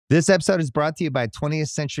This episode is brought to you by 20th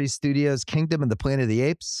Century Studios' Kingdom of the Planet of the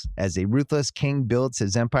Apes. As a ruthless king builds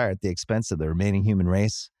his empire at the expense of the remaining human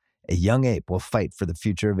race, a young ape will fight for the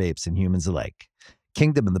future of apes and humans alike.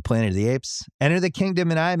 Kingdom of the Planet of the Apes. Enter the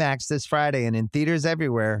kingdom in IMAX this Friday and in theaters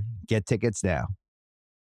everywhere. Get tickets now.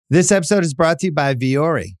 This episode is brought to you by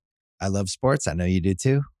Vuori. I love sports. I know you do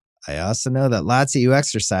too. I also know that lots of you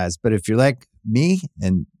exercise, but if you're like me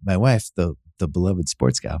and my wife, the beloved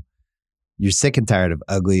sports gal, you're sick and tired of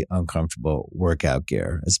ugly, uncomfortable workout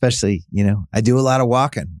gear. Especially, I do a lot of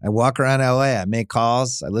walking. I walk around LA. I make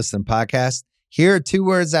calls. I listen to podcasts. Here are two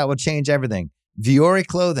words that will change everything. Vuori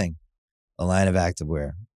Clothing, a line of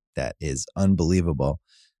activewear that is unbelievable.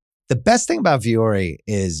 The best thing about Vuori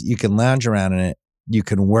is you can lounge around in it. You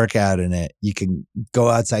can work out in it. You can go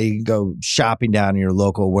outside. You can go shopping down in your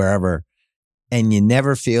local wherever. And you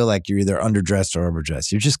never feel like you're either underdressed or overdressed.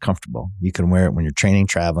 You're just comfortable. You can wear it when you're training,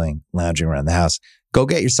 traveling, lounging around the house. Go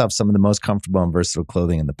get yourself some of the most comfortable and versatile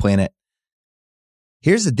clothing on the planet.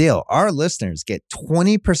 Here's the deal. Our listeners get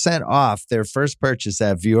 20% off their first purchase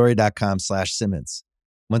at vuori.com/Simmons.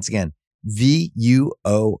 Once again,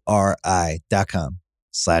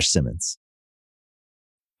 VUORI.com/Simmons.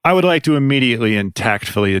 I would like to immediately and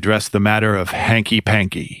tactfully address the matter of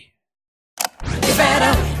hanky-panky. You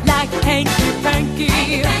better like hanky-panky.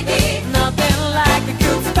 Nothing like a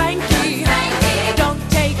good spanky. Don't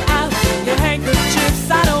take out your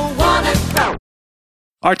handkerchiefs. I don't want it.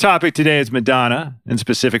 Our topic today is Madonna, and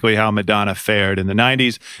specifically how Madonna fared in the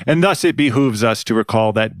 90s, and thus it behooves us to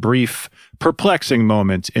recall that brief, perplexing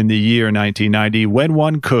moment in the year 1990 when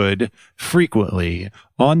one could, frequently,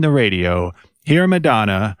 on the radio, hear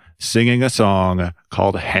Madonna singing a song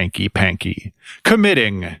called Hanky Panky,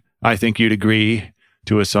 committing, I think you'd agree,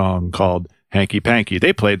 to a song called Hanky Panky.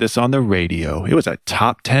 They played this on the radio. It was a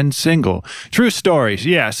top 10 single. True story.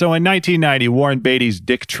 Yeah, so in 1990, Warren Beatty's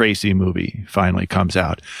Dick Tracy movie finally comes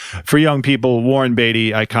out. For young people, Warren Beatty,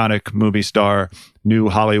 iconic movie star, new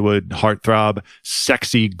Hollywood heartthrob,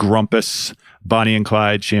 sexy grumpus, Bonnie and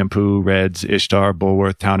Clyde, Shampoo, Reds, Ishtar,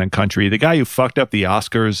 Bulworth, Town and Country, the guy who fucked up the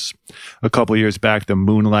Oscars a couple years back, the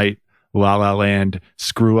Moonlight, La La Land,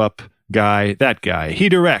 Screw Up guy, that guy. He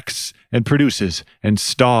directs and produces and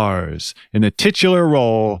stars in the titular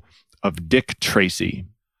role of Dick Tracy.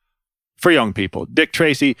 For young people, Dick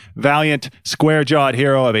Tracy, valiant, square-jawed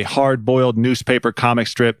hero of a hard-boiled newspaper comic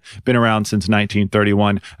strip, been around since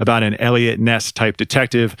 1931, about an Elliot Ness-type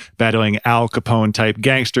detective battling Al Capone-type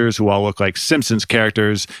gangsters who all look like Simpsons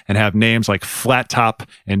characters and have names like Flat Top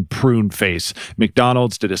and Prune Face.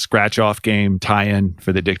 McDonald's did a scratch-off game tie-in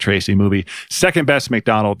for the Dick Tracy movie. Second best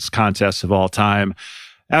McDonald's contest of all time.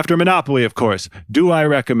 After Monopoly, of course. Do I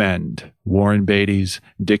recommend Warren Beatty's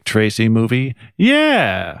Dick Tracy movie?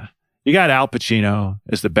 Yeah! You got Al Pacino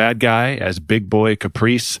as the bad guy, as Big Boy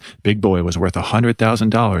Caprice. Big Boy was worth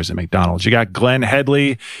 $100,000 at McDonald's. You got Glenn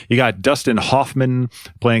Headley. You got Dustin Hoffman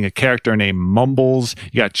playing a character named Mumbles.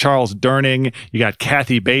 You got Charles Durning. You got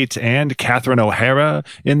Kathy Bates and Catherine O'Hara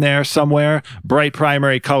in there somewhere. Bright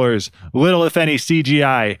primary colors, little if any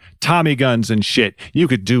CGI, Tommy guns and shit. You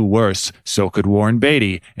could do worse. So could Warren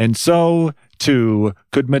Beatty. And so, too,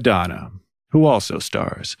 could Madonna, who also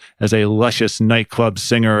stars as a luscious nightclub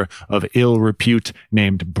singer of ill repute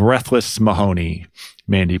named Breathless Mahoney.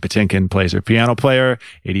 Mandy Patinkin plays her piano player,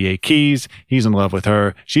 88 keys. He's in love with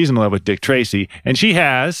her. She's in love with Dick Tracy. And she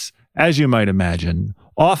has, as you might imagine,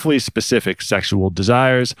 awfully specific sexual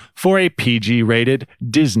desires for a PG-rated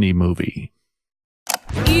Disney movie.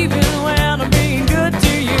 Even when I'm being good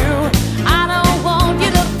to you, I don't want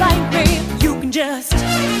you to thank me. You can just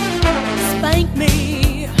spank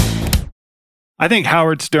me. I think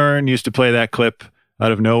Howard Stern used to play that clip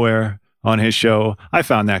out of nowhere on his show. I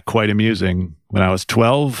found that quite amusing when I was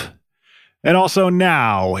 12. And also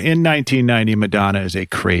now, in 1990, Madonna is a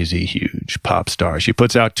crazy, huge pop star. She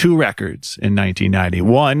puts out 2 records in 1990.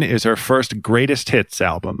 One is her first greatest hits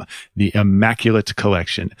album, The Immaculate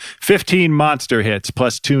Collection. 15 monster hits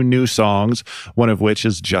plus 2 new songs, one of which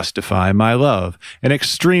is Justify My Love, an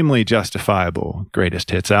extremely justifiable greatest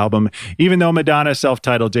hits album, even though Madonna's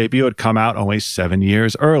self-titled debut had come out only 7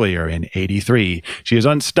 years earlier in 83. She is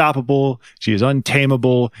unstoppable. She is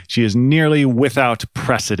untamable. She is nearly without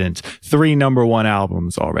precedent. 3 number 1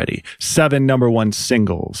 albums already, 7 number 1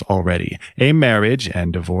 singles already, a marriage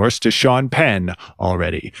and divorce to Sean Penn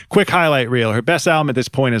already. Quick highlight reel. Her best album at this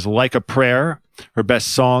point is Like a Prayer, Her best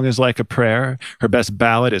song is Like a Prayer. Her best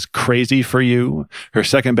ballad is Crazy for You. Her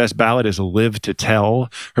second best ballad is Live to Tell.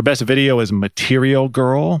 Her best video is Material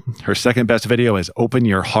Girl. Her second best video is Open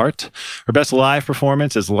Your Heart. Her best live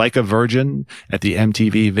performance is Like a Virgin at the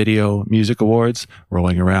MTV Video Music Awards,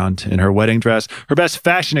 rolling around in her wedding dress. Her best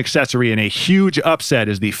fashion accessory in a huge upset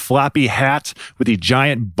is the floppy hat with the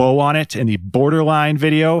giant bow on it in the Borderline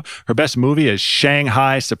video. Her best movie is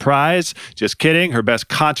Shanghai Surprise. Just kidding. Her best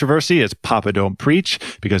controversy is Papa Don't Preach,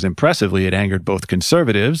 because impressively it angered both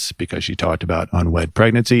conservatives, because she talked about unwed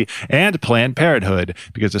pregnancy, and Planned Parenthood,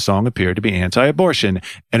 because the song appeared to be anti-abortion.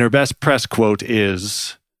 And her best press quote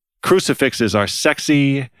is, "Crucifixes are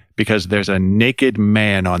sexy because there's a naked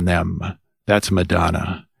man on them." That's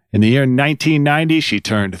Madonna. In the year 1990, she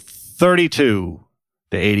turned 32.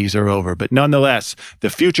 The 80s are over, but nonetheless, the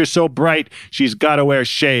future's so bright, she's got to wear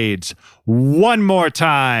shades. One more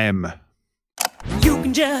time. You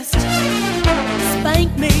can just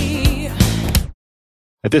spank me.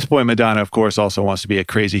 At this point, Madonna, of course, also wants to be a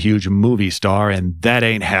crazy huge movie star, and that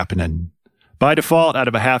ain't happening. By default, out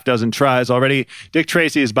of a half dozen tries already, Dick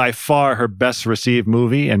Tracy is by far her best received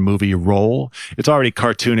movie and movie role. It's already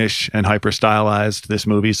cartoonish and hyper-stylized, this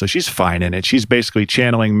movie, so she's fine in it. She's basically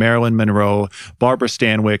channeling Marilyn Monroe, Barbara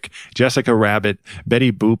Stanwyck, Jessica Rabbit,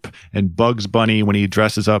 Betty Boop, and Bugs Bunny when he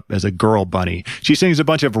dresses up as a girl bunny. She sings a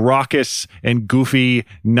bunch of raucous and goofy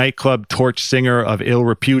nightclub torch singer of ill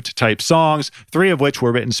repute type songs, 3 of which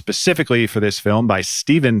were written specifically for this film by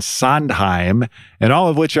Stephen Sondheim, and all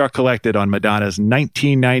of which are collected on Madonna's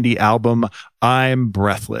 1990 album, I'm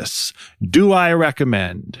Breathless. Do I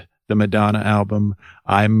recommend the Madonna album,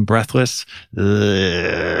 I'm Breathless?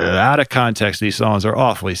 Out of context, these songs are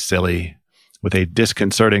awfully silly, with a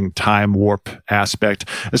disconcerting time warp aspect,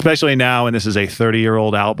 especially now, and this is a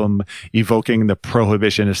 30-year-old album evoking the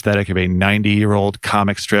prohibition aesthetic of a 90-year-old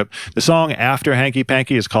comic strip. The song after Hanky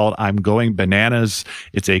Panky is called I'm Going Bananas.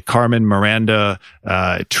 It's a Carmen Miranda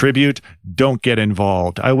tribute. Don't get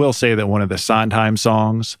involved. I will say that one of the Sondheim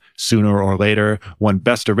songs, Sooner or Later, won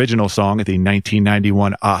Best Original Song at the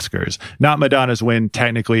 1991 Oscars. Not Madonna's win,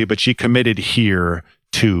 technically, but she committed here,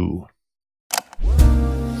 too.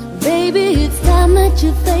 Baby, it's time that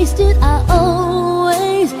you faced it. I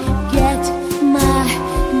always get my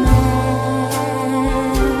man.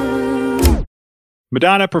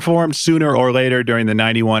 Madonna performed Sooner or Later during the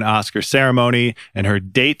 91 Oscar ceremony, and her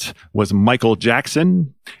date was Michael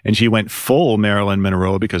Jackson. And she went full Marilyn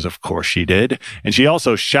Monroe because of course she did. And she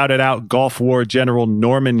also shouted out Gulf War General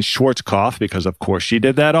Norman Schwarzkopf because of course she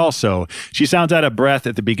did that also. She sounds out of breath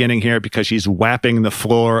at the beginning here because she's whapping the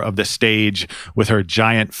floor of the stage with her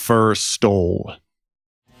giant fur stole.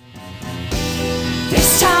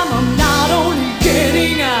 This time I'm not only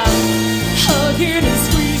getting out, hugging and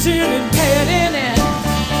squeezing and petting and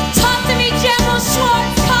talk to me, General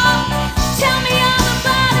Schwarzkopf. Tell me all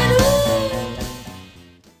about it.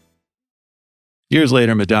 Ooh. Years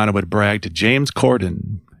later, Madonna would brag to James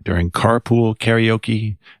Corden during carpool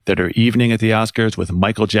karaoke that her evening at the Oscars with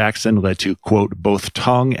Michael Jackson led to, quote, both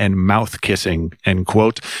tongue and mouth kissing, end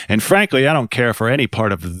quote. And frankly, I don't care for any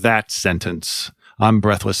part of that sentence. I'm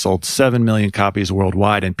Breathless sold 7 million copies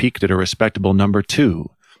worldwide and peaked at a respectable number 2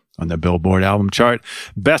 on the Billboard album chart,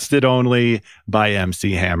 bested only by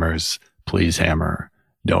MC Hammer's Please Hammer,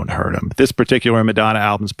 Don't Hurt 'Em. This particular Madonna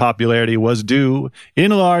album's popularity was due,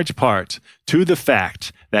 in large part, to the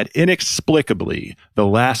fact that inexplicably the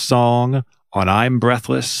last song on I'm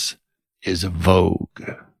Breathless is Vogue.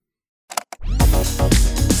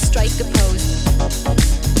 Strike a pose.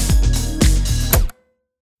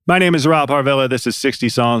 My name is Rob Harvilla. This is 60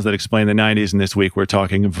 Songs That Explain the 90s, and this week we're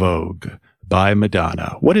talking Vogue by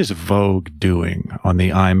Madonna. What is Vogue doing on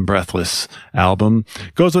the I'm Breathless album?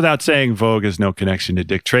 Goes without saying Vogue has no connection to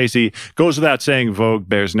Dick Tracy. Goes without saying Vogue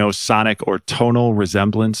bears no sonic or tonal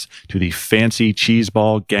resemblance to the fancy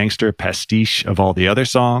cheeseball gangster pastiche of all the other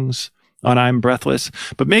songs on I'm Breathless.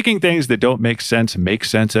 But making things that don't make sense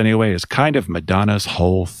anyway is kind of Madonna's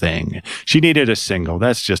whole thing. She needed a single.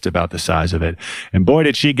 That's just about the size of it. And boy,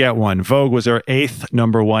 did she get one. Vogue was her 8th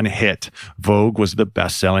number 1 hit. Vogue was the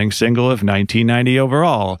best-selling single of 1990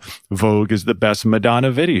 overall. Vogue is the best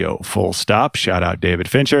Madonna video. Full stop. Shout out David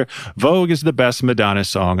Fincher. Vogue is the best Madonna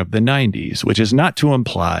song of the 90s, which is not to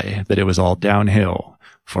imply that it was all downhill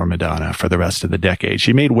for Madonna for the rest of the decade.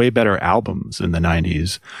 She made way better albums in the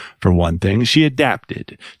 90s. For one thing, she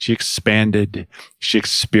adapted, she expanded, she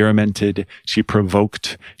experimented, she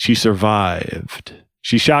provoked, she survived.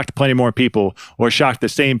 She shocked plenty more people, or shocked the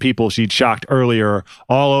same people she'd shocked earlier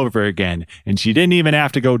all over again, and she didn't even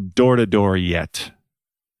have to go door to door yet.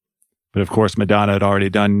 But of course, Madonna had already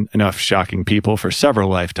done enough shocking people for several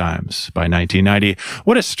lifetimes by 1990.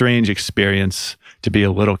 What a strange experience to be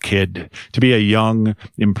a little kid, to be a young,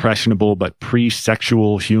 impressionable, but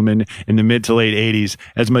pre-sexual human in the mid to late 80s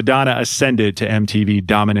as Madonna ascended to MTV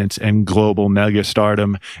dominance and global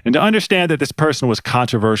megastardom, and to understand that this person was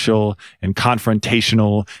controversial and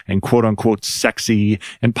confrontational and quote-unquote sexy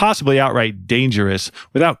and possibly outright dangerous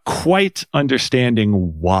without quite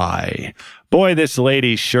understanding why. Boy, this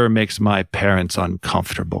lady sure makes my parents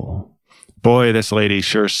uncomfortable. Boy, this lady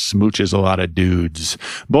sure smooches a lot of dudes.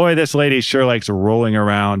 Boy, this lady sure likes rolling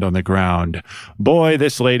around on the ground. Boy,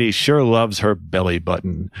 this lady sure loves her belly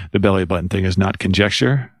button. The belly button thing is not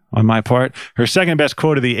conjecture on my part. Her second best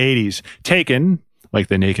quote of the 80s, taken, like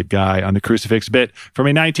the naked guy on the crucifix bit, from a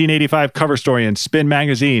 1985 cover story in Spin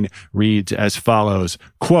magazine, reads as follows,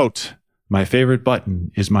 quote, "My favorite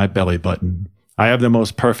button is my belly button. I have the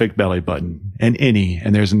most perfect belly button, an innie,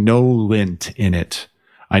 and there's no lint in it.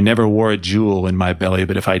 I never wore a jewel in my belly,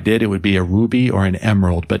 but if I did, it would be a ruby or an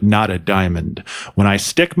emerald, but not a diamond. When I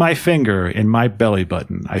stick my finger in my belly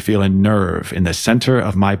button, I feel a nerve in the center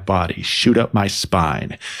of my body shoot up my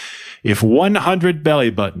spine. If 100 belly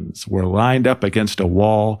buttons were lined up against a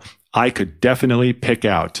wall, I could definitely pick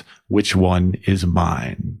out which one is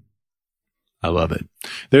mine." I love it.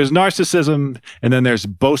 There's narcissism, and then there's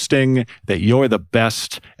boasting that you're the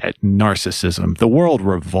best at narcissism. The world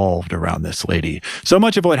revolved around this lady. So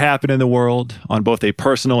much of what happened in the world, on both a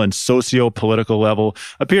personal and socio-political level,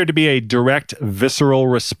 appeared to be a direct, visceral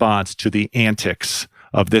response to the antics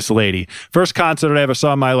of this lady. First concert I ever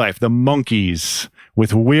saw in my life, the Monkees,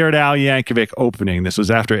 with Weird Al Yankovic opening. This was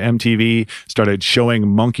after MTV started showing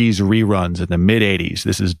Monkees reruns in the mid-'80s.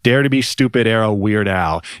 This is Dare to Be Stupid era Weird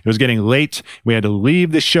Al. It was getting late. We had to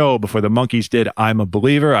leave the show before the Monkees did I'm a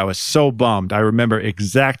Believer. I was so bummed. I remember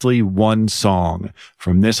exactly one song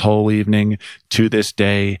from this whole evening to this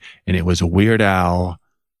day, and it was Weird Al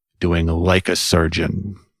doing Like a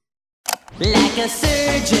Surgeon. Like a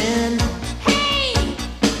surgeon, hey,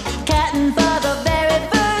 cutting for the very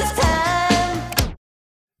first time.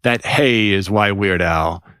 That hey is why Weird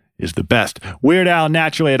Al is the best. Weird Al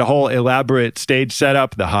naturally had a whole elaborate stage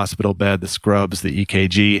setup, the hospital bed, the scrubs, the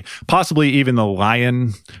EKG, possibly even the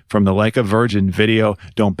lion from the Like a Virgin video.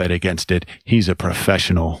 Don't bet against it. He's a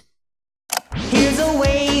professional. Here's a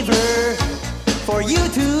waiver for you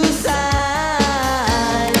to sign.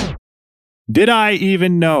 Did I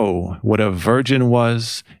even know what a virgin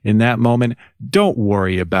was in that moment? Don't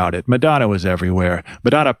worry about it. Madonna was everywhere.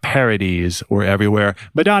 Madonna parodies were everywhere.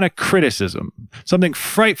 Madonna criticism, something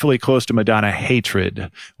frightfully close to Madonna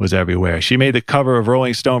hatred, was everywhere. She made the cover of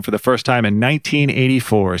Rolling Stone for the first time in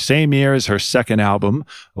 1984, same year as her second album,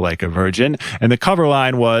 Like a Virgin. And the cover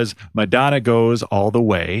line was, "Madonna goes all the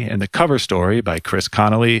way." And the cover story by Chris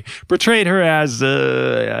Connolly portrayed her as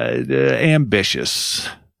ambitious,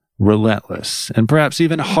 relentless, and perhaps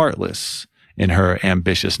even heartless in her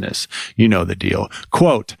ambitiousness. You know the deal.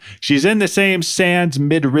 Quote, "She's in the same Sands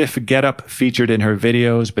midriff getup featured in her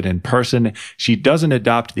videos, but in person, she doesn't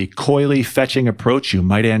adopt the coyly fetching approach you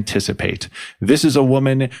might anticipate. This is a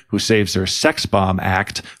woman who saves her sex bomb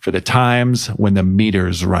act for the times when the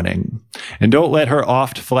meter's running. And don't let her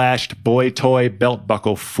oft-flashed boy toy belt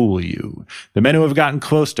buckle fool you. The men who have gotten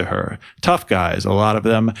close to her, tough guys, a lot of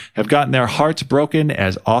them, have gotten their hearts broken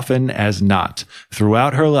as often as not.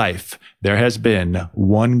 Throughout her life, there has been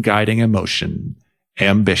one guiding emotion,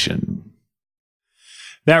 ambition."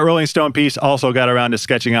 That Rolling Stone piece also got around to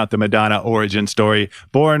sketching out the Madonna origin story.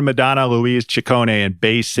 Born Madonna Louise Ciccone in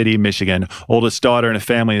Bay City, Michigan. Oldest daughter in a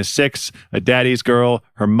family of 6, a daddy's girl.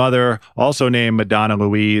 Her mother, also named Madonna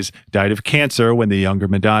Louise, died of cancer when the younger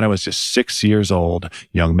Madonna was just 6 years old.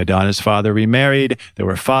 Young Madonna's father remarried. There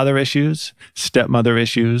were father issues, stepmother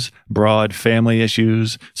issues, broad family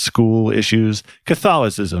issues, school issues,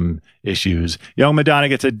 Catholicism issues. Young Madonna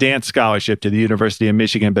gets a dance scholarship to the University of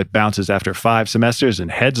Michigan, but bounces after 5 semesters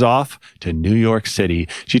and heads off to New York City.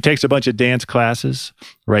 She takes a bunch of dance classes,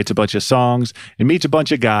 writes a bunch of songs, and meets a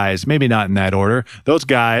bunch of guys, maybe not in that order. Those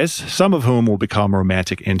guys, some of whom will become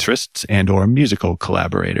romantic interests and or musical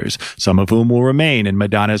collaborators, some of whom will remain in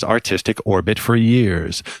Madonna's artistic orbit for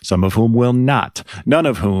years, some of whom will not, none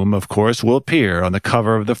of whom, of course, will appear on the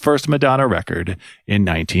cover of the first Madonna record in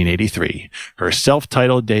 1983, her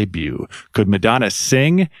self-titled debut. Could Madonna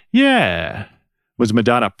sing? Yeah. Was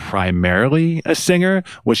Madonna primarily a singer?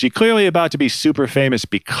 Was she clearly about to be super famous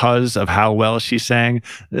because of how well she sang?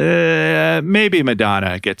 Maybe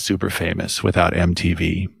Madonna gets super famous without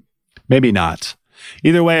MTV. Maybe not.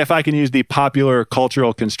 Either way, if I can use the popular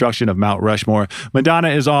cultural construction of Mount Rushmore, Madonna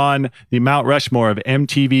is on the Mount Rushmore of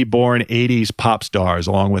MTV-born 80s pop stars,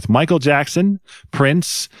 along with Michael Jackson,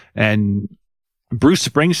 Prince, and Bruce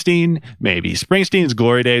Springsteen, maybe. Springsteen's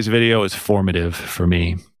Glory Days video is formative for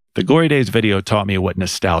me. The Glory Days video taught me what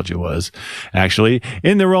nostalgia was. Actually,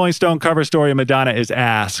 in the Rolling Stone cover story, Madonna is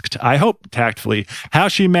asked, I hope tactfully, how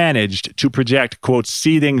she managed to project, quote,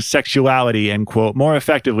 seething sexuality, end quote, more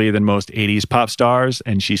effectively than most 80s pop stars.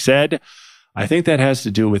 And she said, I think that has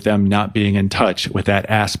to do with them not being in touch with that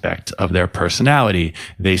aspect of their personality.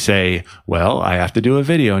 They say, well, I have to do a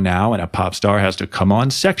video now and a pop star has to come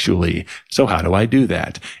on sexually. So how do I do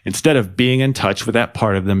that? Instead of being in touch with that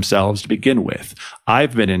part of themselves to begin with,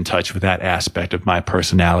 I've been in touch with that aspect of my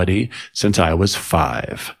personality since I was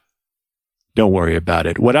 5. Don't worry about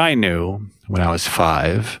it. What I knew when I was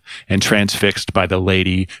 5 and transfixed by the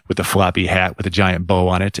lady with the floppy hat with a giant bow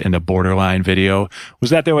on it in the Borderline video was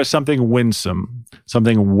that there was something winsome,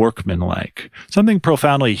 something workmanlike, something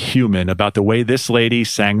profoundly human about the way this lady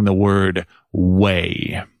sang the word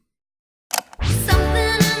way.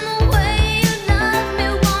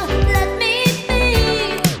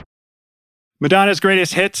 Madonna's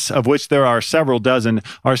greatest hits, of which there are several dozen,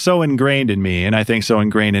 are so ingrained in me, and I think so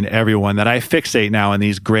ingrained in everyone, that I fixate now on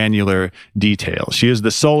these granular details. She is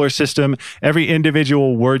the solar system. Every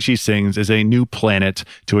individual word she sings is a new planet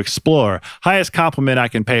to explore. Highest compliment I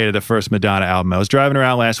can pay to the first Madonna album. I was driving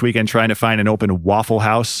around last weekend trying to find an open Waffle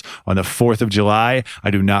House on the 4th of July.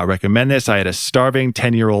 I do not recommend this. I had a starving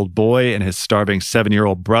 10-year-old boy and his starving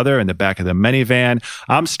 7-year-old brother in the back of the minivan.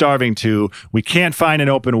 I'm starving too. We can't find an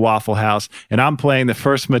open Waffle House. And I'm playing the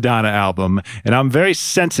first Madonna album, and I'm very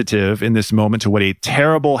sensitive in this moment to what a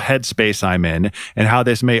terrible headspace I'm in and how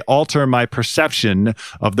this may alter my perception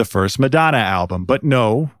of the first Madonna album. But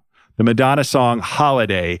no, the Madonna song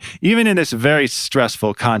Holiday, even in this very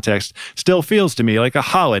stressful context, still feels to me like a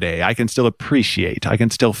holiday I can still appreciate. I can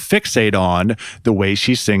still fixate on the way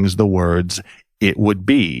she sings the words, it would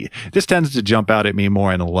be. This tends to jump out at me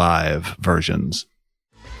more in live versions.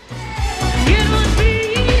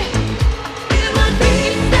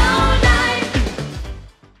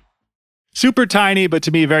 Super tiny, but to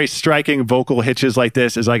me, very striking vocal hitches like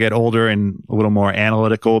this as I get older and a little more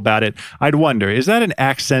analytical about it. I'd wonder, is that an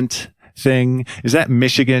accent thing? Is that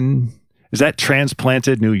Michigan? Is that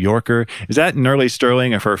transplanted New Yorker? Is that Nerly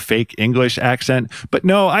Sterling of her fake English accent? But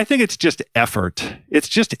no, I think it's just effort. It's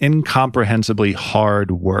just incomprehensibly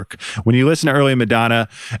hard work. When you listen to early Madonna,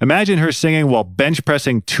 imagine her singing while bench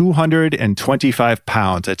pressing 225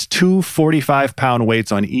 pounds. That's 2 45-pound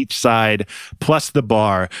weights on each side, plus the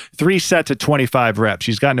bar. 3 sets of 25 reps.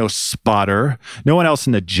 She's got no spotter. No one else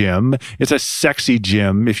in the gym. It's a sexy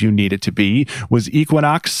gym, if you need it to be. Was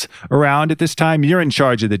Equinox around at this time? You're in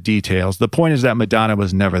charge of the details. The point is that Madonna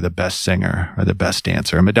was never the best singer or the best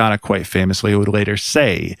dancer. Madonna quite famously would later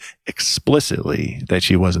say explicitly that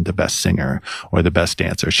she wasn't the best singer or the best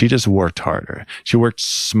dancer. She just worked harder. She worked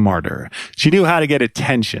smarter. She knew how to get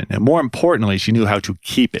attention. And more importantly, she knew how to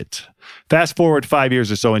keep it. Fast forward 5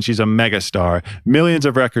 years or so and she's a megastar. Millions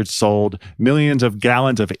of records sold, millions of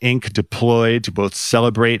gallons of ink deployed to both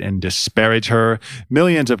celebrate and disparage her,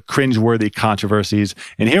 millions of cringeworthy controversies.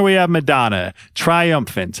 And here we have Madonna,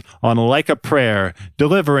 triumphant on Like a Prayer,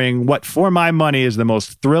 delivering what for my money is the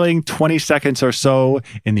most thrilling 20 seconds or so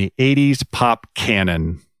in the 80s pop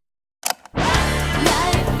canon.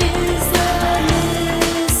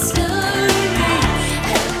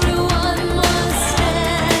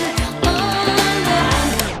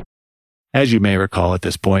 As you may recall at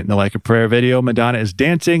this point in the Like a Prayer video, Madonna is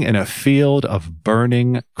dancing in a field of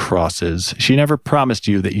burning crosses. She never promised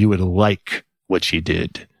you that you would like what she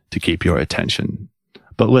did to keep your attention.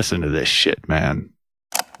 But listen to this shit, man.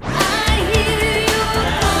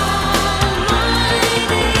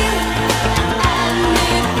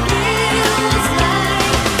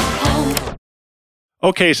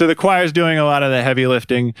 Okay, so the choir's doing a lot of the heavy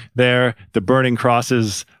lifting there. The burning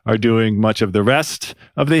crosses are doing much of the rest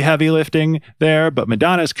of the heavy lifting there, but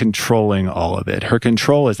Madonna's controlling all of it. Her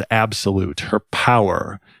control is absolute. Her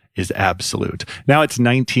power is absolute. Now it's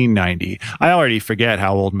 1990. I already forget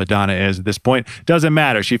how old Madonna is at this point. Doesn't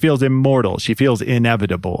matter. She feels immortal. She feels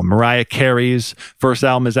inevitable. Mariah Carey's first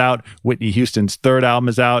album is out. Whitney Houston's third album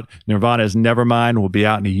is out. Nirvana's Nevermind will be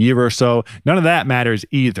out in a year or so. None of that matters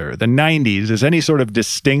either. The 90s, as any sort of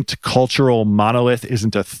distinct cultural monolith,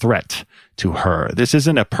 isn't a threat to her. This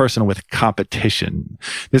isn't a person with competition.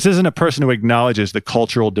 This isn't a person who acknowledges the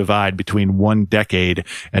cultural divide between one decade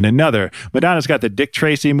and another. Madonna's got the Dick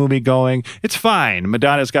Tracy movie going. It's fine.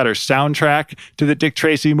 Madonna's got her soundtrack to the Dick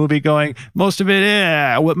Tracy movie going. Most of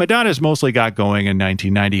it, What Madonna's mostly got going in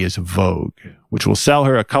 1990 is Vogue, which will sell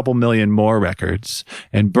her a couple million more records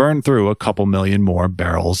and burn through a couple million more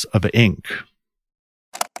barrels of ink.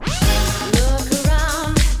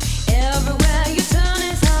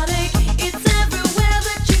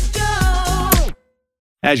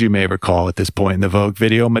 As you may recall at this point in the Vogue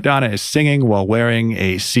video, Madonna is singing while wearing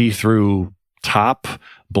a see-through top,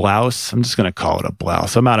 blouse. I'm just going to call it a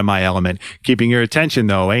blouse. I'm out of my element. Keeping your attention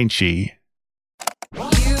though, ain't she?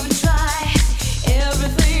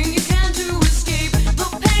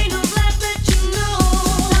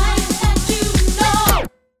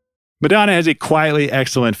 Madonna has a quietly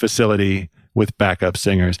excellent facility with backup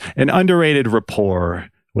singers, an underrated rapport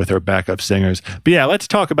with her backup singers. But yeah, let's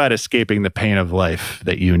talk about escaping the pain of life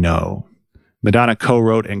that you know. Madonna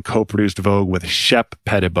co-wrote and co-produced Vogue with Shep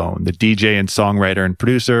Pettibone, the DJ and songwriter and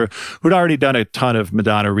producer who'd already done a ton of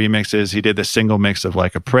Madonna remixes. He did the single mix of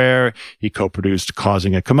Like a Prayer. He co-produced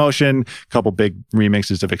Causing a Commotion, a couple big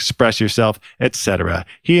remixes of Express Yourself, etc.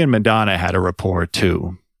 He and Madonna had a rapport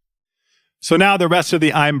too. So now the rest of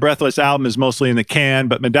the I'm Breathless album is mostly in the can,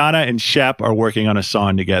 but Madonna and Shep are working on a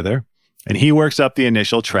song together. And he works up the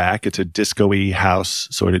initial track. It's a disco-y house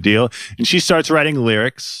sort of deal. And she starts writing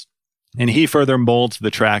lyrics. And he further molds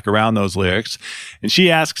the track around those lyrics. And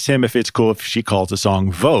she asks him if it's cool if she calls the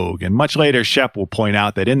song Vogue. And much later, Shep will point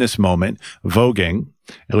out that in this moment, voguing,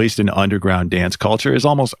 at least in underground dance culture, is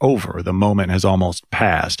almost over. The moment has almost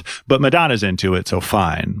passed. But Madonna's into it, so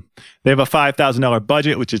fine. They have a $5,000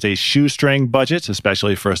 budget, which is a shoestring budget,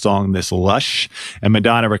 especially for a song this lush. And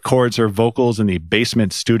Madonna records her vocals in the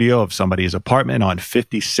basement studio of somebody's apartment on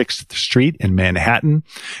 56th Street in Manhattan.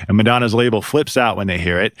 And Madonna's label flips out when they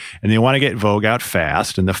hear it, and they want to get Vogue out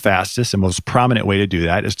fast. And the fastest and most prominent way to do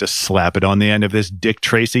that is to slap it on the end of this Dick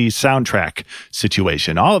Tracy soundtrack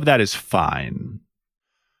situation. All of that is fine.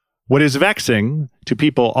 What is vexing to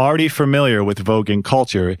people already familiar with voguing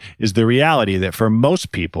culture is the reality that for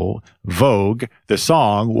most people, Vogue, the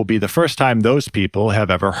song, will be the first time those people have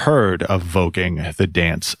ever heard of voguing, the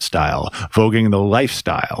dance style, voguing the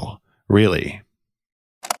lifestyle, really.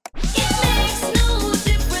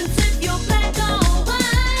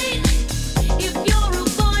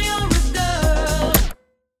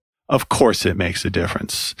 Of course it makes a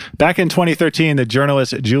difference. Back in 2013, the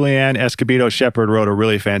journalist Julianne Escobedo-Shepherd wrote a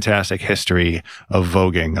really fantastic history of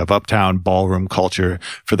voguing, of uptown ballroom culture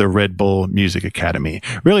for the Red Bull Music Academy.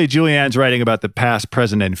 Really, Julianne's writing about the past,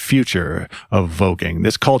 present, and future of voguing.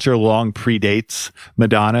 This culture long predates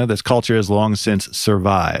Madonna. This culture has long since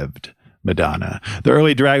survived Madonna. The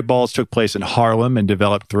early drag balls took place in Harlem and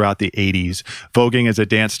developed throughout the 80s. Voguing as a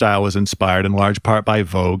dance style was inspired in large part by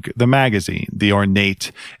Vogue, the magazine, the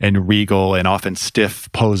ornate and regal and often stiff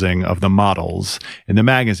posing of the models in the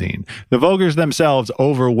magazine. The Voguers themselves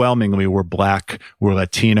overwhelmingly were Black, were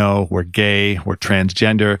Latino, were gay, were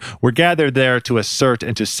transgender, were gathered there to assert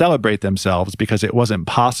and to celebrate themselves because it wasn't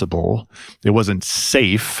possible, it wasn't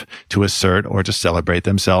safe to assert or to celebrate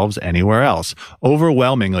themselves anywhere else.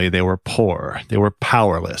 Overwhelmingly, they were poor. They were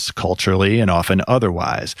powerless culturally and often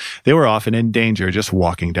otherwise. They were often in danger just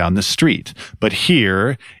walking down the street. But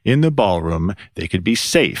here, in the ballroom, they could be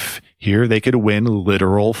safe. Here, they could win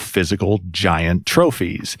literal, physical, giant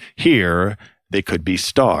trophies. Here, they could be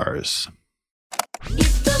stars.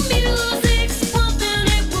 If the music's pumping,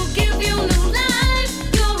 it will give you new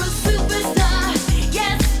life. You're a superstar.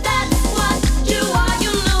 Yes, that's what you are,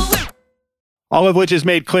 you know it. All of which is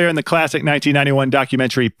made clear in the classic 1991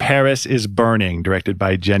 documentary Paris is Burning, directed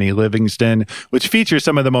by Jenny Livingston, which features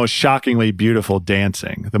some of the most shockingly beautiful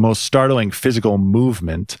dancing, the most startling physical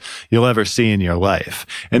movement you'll ever see in your life.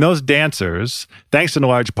 And those dancers, thanks in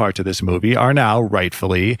large part to this movie, are now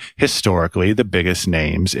rightfully, historically, the biggest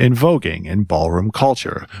names in voguing, in ballroom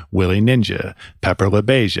culture. Willie Ninja, Pepper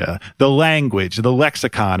LaBeija, the language, the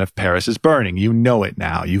lexicon of Paris is Burning. You know it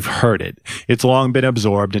now. You've heard it. It's long been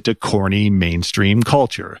absorbed into corny mainstream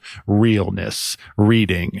culture, realness,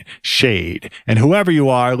 reading, shade. And whoever you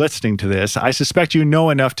are listening to this, I suspect you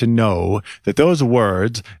know enough to know that those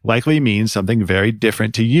words likely mean something very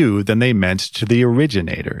different to you than they meant to the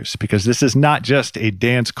originators, because this is not just a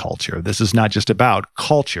dance culture. This is not just about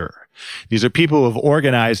culture. These are people who have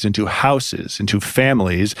organized into houses, into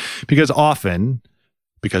families, because often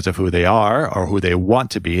because of who they are or who they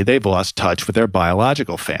want to be, they've lost touch with their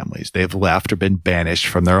biological families. They've left or been banished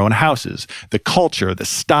from their own houses. The culture, the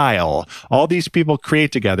style, all these people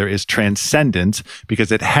create together is transcendent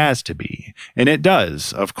because it has to be. And it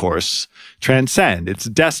does, of course, transcend. It's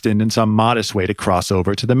destined in some modest way to cross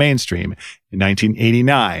over to the mainstream. In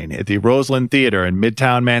 1989, at the Roseland Theater in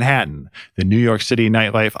Midtown Manhattan, the New York City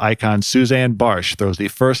nightlife icon Suzanne Barsh throws the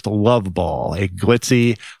first Love Ball, a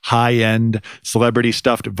glitzy, high-end,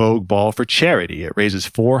 celebrity-stuffed Vogue ball for charity. It raises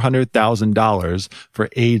 $400,000 for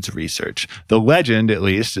AIDS research. The legend, at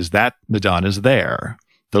least, is that Madonna's there.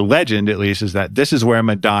 The legend, at least, is that this is where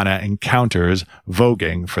Madonna encounters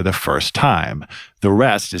voguing for the first time. The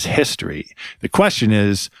rest is history. The question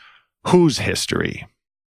is, whose history?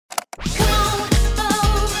 Come on,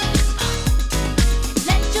 Vogue.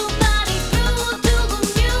 Let your body groove to the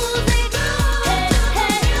music. Hey,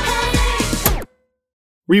 hey, hey.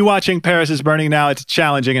 Rewatching Paris is Burning now, it's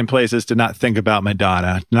challenging in places to not think about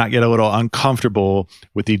Madonna, to not get a little uncomfortable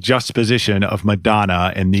with the juxtaposition of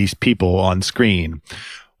Madonna and these people on screen.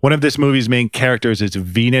 One of this movie's main characters is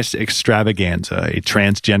Venus Extravaganza, a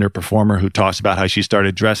transgender performer who talks about how she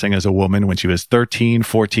started dressing as a woman when she was 13,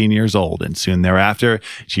 14 years old, and soon thereafter,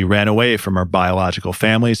 she ran away from her biological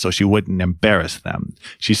family so she wouldn't embarrass them.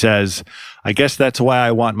 She says, "I guess that's why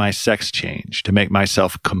I want my sex change, to make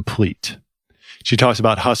myself complete." She talks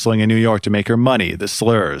about hustling in New York to make her money, the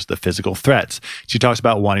slurs, the physical threats. She talks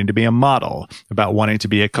about wanting to be a model, about wanting to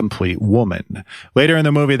be a complete woman. Later in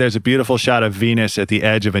the movie, there's a beautiful shot of Venus at the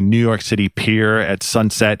edge of a New York City pier at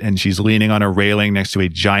sunset, and she's leaning on a railing next to a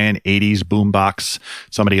giant 80s boombox.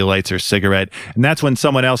 Somebody lights her cigarette, and that's when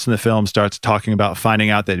someone else in the film starts talking about finding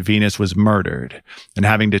out that Venus was murdered and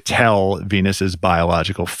having to tell Venus's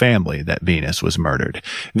biological family that Venus was murdered.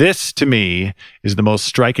 This, to me, is the most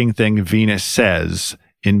striking thing Venus says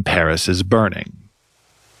in Paris is Burning.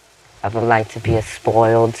 I would like to be a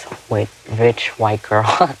spoiled with rich white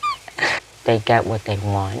girl. They get what they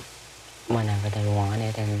want whenever they want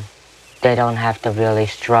it, and they don't have to really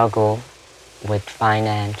struggle with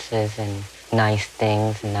finances and nice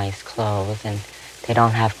things and nice clothes, and they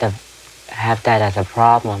don't have to have that as a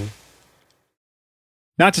problem.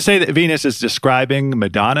 Not to say that Venus is describing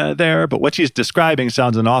Madonna there, but what she's describing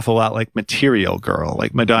sounds an awful lot like Material Girl,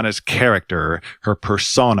 like Madonna's character, her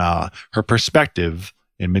persona, her perspective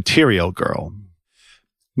in Material Girl.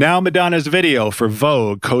 Now Madonna's video for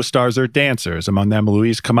Vogue co-stars her dancers, among them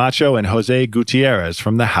Luis Camacho and Jose Gutierrez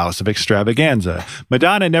from the House of Extravaganza.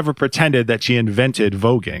 Madonna never pretended that she invented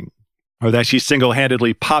voguing, or that she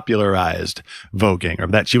single-handedly popularized voguing, or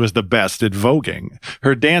that she was the best at voguing.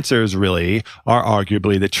 Her dancers, really, are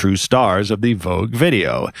arguably the true stars of the Vogue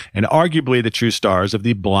video, and arguably the true stars of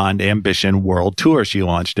the Blonde Ambition World Tour she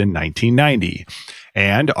launched in 1990.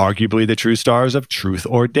 And arguably the true stars of Truth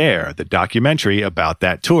or Dare, the documentary about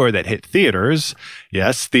that tour that hit theaters,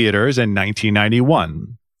 yes, theaters, in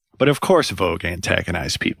 1991. But of course Vogue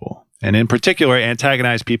antagonized people, and in particular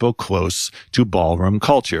antagonize people close to ballroom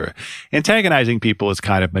culture. Antagonizing people is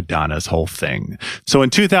kind of Madonna's whole thing. So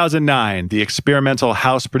in 2009, the experimental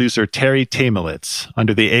house producer Terry Tamelitz,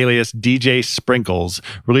 under the alias DJ Sprinkles,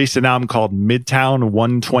 released an album called Midtown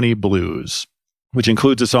 120 Blues, which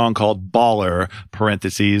includes a song called Baller,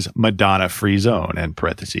 parentheses, Madonna Free Zone, end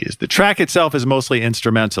parentheses. The track itself is mostly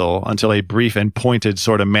instrumental until a brief and pointed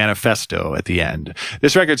sort of manifesto at the end.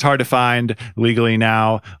 This record's hard to find legally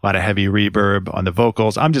now, a lot of heavy reverb on the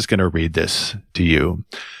vocals. I'm just going to read this to you.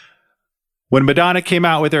 When Madonna came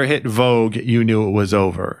out with her hit Vogue, you knew it was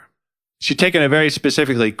over. She'd taken a very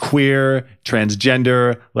specifically queer,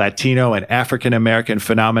 transgender, Latino, and African-American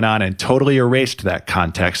phenomenon and totally erased that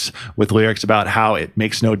context with lyrics about how it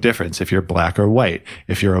makes no difference if you're black or white,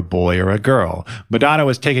 if you're a boy or a girl. Madonna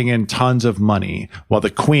was taking in tons of money, while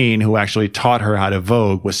the queen who actually taught her how to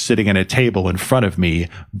Vogue was sitting at a table in front of me,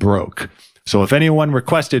 broke. So if anyone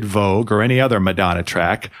requested Vogue or any other Madonna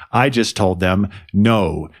track, I just told them,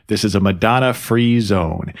 no, this is a Madonna-free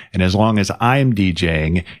zone. And as long as I'm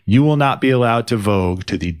DJing, you will not be allowed to Vogue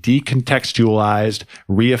to the decontextualized,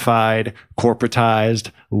 reified, corporatized,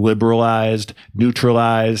 liberalized,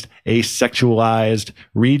 neutralized, asexualized,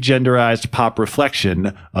 regenderized pop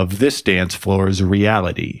reflection of this dance floor's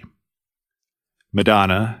reality.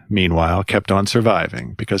 Madonna, meanwhile, kept on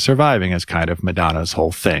surviving, because surviving is kind of Madonna's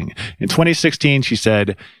whole thing. In 2016, she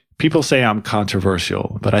said, "People say I'm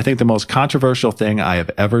controversial, but I think the most controversial thing I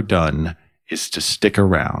have ever done is to stick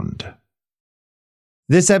around."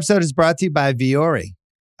 This episode is brought to you by Viore.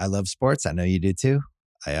 I love sports. I know you do too.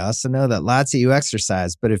 I also know that lots of you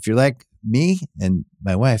exercise, but if you're like me and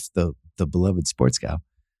my wife, the beloved sports gal,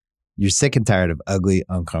 You're sick and tired of ugly,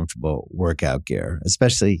 uncomfortable workout gear,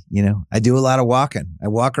 especially, I do a lot of walking. I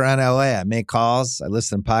walk around LA. I make calls. I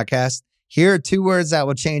listen to podcasts. Here are 2 words that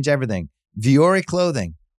will change everything. Vuori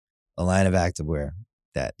Clothing, a line of activewear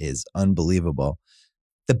that is unbelievable.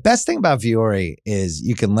 The best thing about Vuori is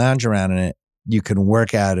you can lounge around in it. You can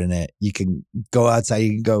work out in it. You can go outside.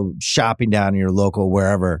 You can go shopping down in your local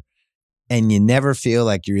wherever. And you never feel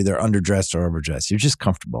like you're either underdressed or overdressed. You're just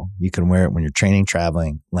comfortable. You can wear it when you're training,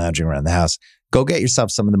 traveling, lounging around the house. Go get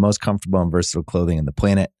yourself some of the most comfortable and versatile clothing on the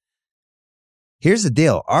planet. Here's the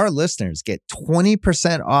deal. Our listeners get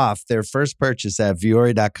 20% off their first purchase at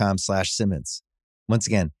vuori.com/Simmons. Once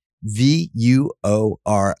again,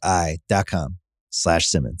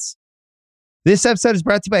 vuori.com/Simmons. This episode is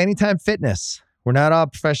brought to you by Anytime Fitness. We're not all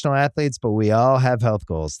professional athletes, but we all have health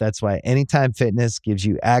goals. That's why Anytime Fitness gives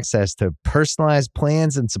you access to personalized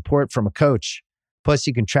plans and support from a coach. Plus,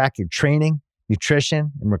 you can track your training,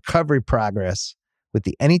 nutrition, and recovery progress with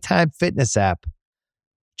the Anytime Fitness app,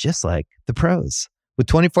 just like the pros. With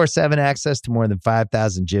 24/7 access to more than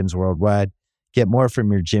 5,000 gyms worldwide, get more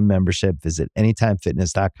from your gym membership. Visit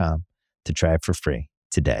anytimefitness.com to try it for free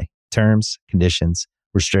today. Terms, conditions,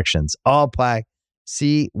 restrictions all apply.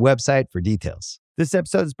 See website for details. This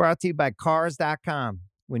episode is brought to you by Cars.com.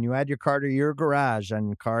 When you add your car to your garage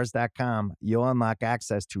on Cars.com, you'll unlock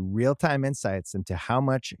access to real-time insights into how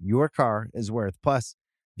much your car is worth. Plus,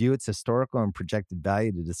 view its historical and projected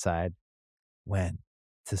value to decide when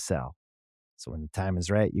to sell. So when the time is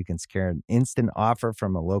right, you can secure an instant offer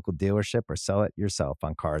from a local dealership or sell it yourself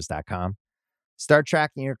on Cars.com. Start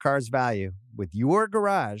tracking your car's value with your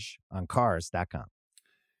garage on Cars.com.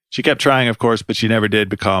 She kept trying, of course, but she never did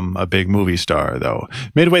become a big movie star, though.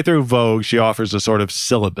 Midway through Vogue, she offers a sort of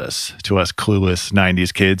syllabus to us clueless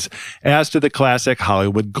 90s kids as to the classic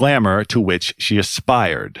Hollywood glamour to which she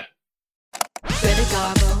aspired. Greta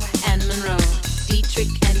Garbo and Monroe, Dietrich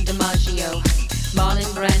and DiMaggio,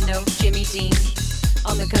 Marlon Brando, Jimmy Dean,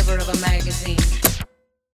 on the cover of a magazine.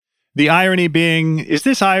 The irony being, is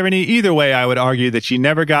this irony? Either way, I would argue that she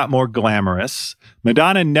never got more glamorous.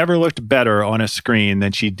 Madonna never looked better on a screen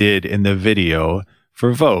than she did in the video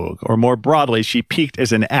for Vogue. Or more broadly, she peaked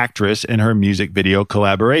as an actress in her music video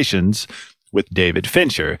collaborations with David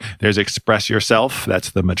Fincher. There's Express Yourself,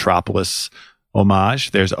 that's the Metropolis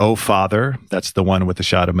homage. There's Oh Father, that's the one with the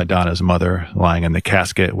shot of Madonna's mother lying in the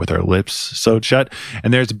casket with her lips sewed shut.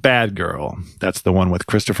 And there's Bad Girl, that's the one with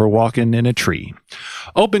Christopher Walken in a tree.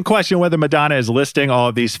 Open question whether Madonna is listing all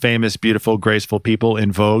of these famous, beautiful, graceful people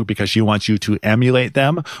in Vogue because she wants you to emulate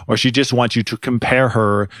them, or she just wants you to compare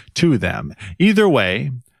her to them. Either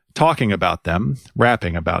way, talking about them,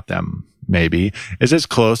 rapping about them, maybe, is as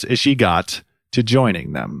close as she got to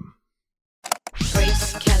joining them.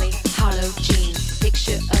 Grace Kelly, Harlow Jean,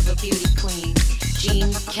 picture of a beauty queen.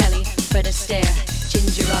 Jean Kelly, Fred Astaire,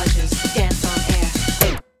 Ginger Rogers, dance on air.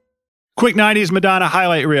 Quick 90s Madonna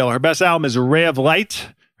highlight reel. Her best album is Ray of Light.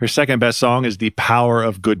 Her second best song is The Power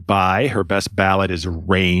of Goodbye. Her best ballad is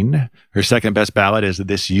Rain. Her second best ballad is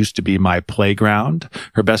This Used to Be My Playground.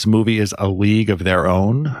 Her best movie is A League of Their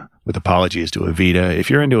Own, with apologies to Evita. If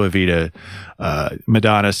you're into Evita,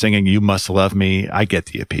 Madonna singing You Must Love Me, I get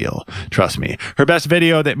the appeal. Trust me. Her best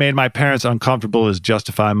video that made my parents uncomfortable is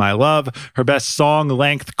Justify My Love. Her best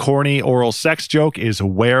song-length, corny oral sex joke is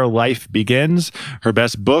Where Life Begins. Her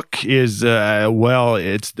best book is,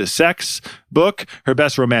 it's The Sex Book. Her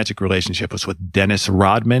best romantic relationship was with Dennis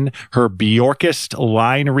Rodman. Her Bjorkist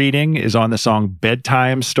line reading is on the song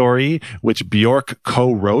Bedtime Story, which Bjork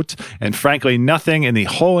co-wrote. And frankly, nothing in the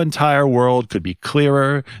whole entire world could be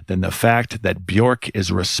clearer than the fact that Bjork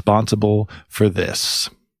is responsible for this.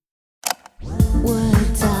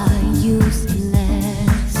 Words are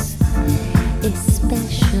useless,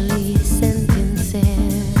 especially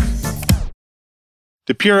sentences.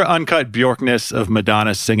 The pure uncut Bjorkness of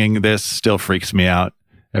Madonna singing this still freaks me out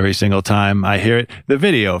every single time I hear it. The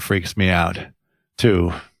video freaks me out,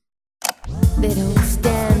 too. They don't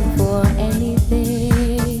stand for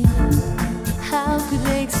anything. How could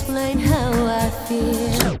they explain how I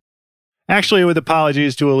feel? Actually, with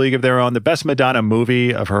apologies to A League of Their Own, the best Madonna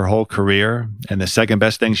movie of her whole career, and the second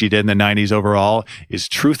best thing she did in the 90s overall, is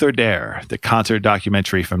Truth or Dare, the concert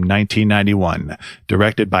documentary from 1991,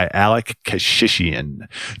 directed by Alec Kashishian.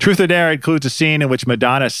 Truth or Dare includes a scene in which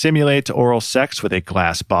Madonna simulates oral sex with a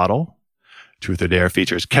glass bottle. Truth or Dare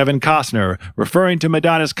features Kevin Costner referring to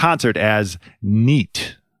Madonna's concert as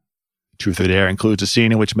neat. Truth or Dare includes a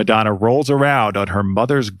scene in which Madonna rolls around on her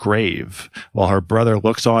mother's grave while her brother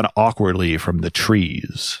looks on awkwardly from the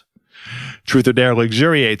trees. Truth or Dare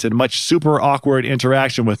luxuriates in much super awkward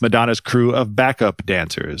interaction with Madonna's crew of backup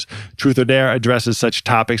dancers. Truth or Dare addresses such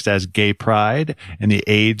topics as gay pride and the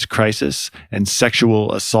AIDS crisis and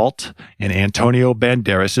sexual assault and Antonio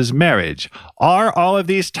Banderas' marriage. Are all of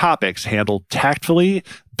these topics handled tactfully?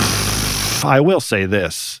 I will say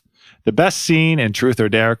this. The best scene in Truth or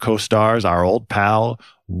Dare co-stars our old pal,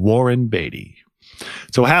 Warren Beatty.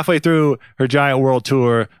 So halfway through her giant world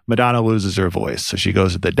tour, Madonna loses her voice. So she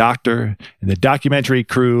goes to the doctor, and the documentary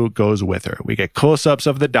crew goes with her. We get close-ups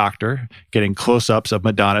of the doctor, getting close-ups of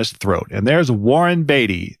Madonna's throat. And there's Warren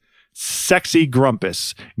Beatty, sexy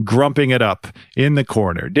grumpus, grumping it up in the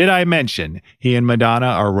corner. Did I mention he and Madonna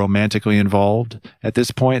are romantically involved? At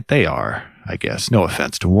this point, they are, I guess. No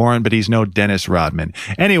offense to Warren, but he's no Dennis Rodman.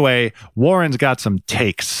 Anyway, Warren's got some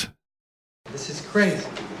takes. This is crazy.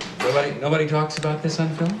 Nobody talks about this on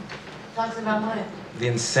film? Talks about what? The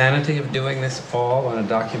insanity of doing this all on a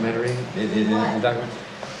documentary.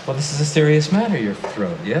 Well, this is a serious matter, your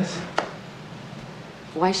throat, yes?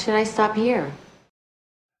 Why should I stop here?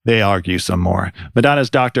 They argue some more.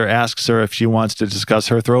 Madonna's doctor asks her if she wants to discuss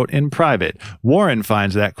her throat in private. Warren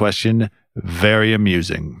finds that question very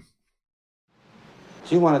amusing.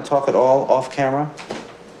 Do you want to talk at all off camera?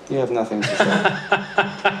 You have nothing to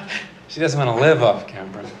say. She doesn't want to live off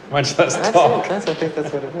camera, much less talk. I think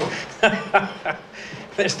that's what it is.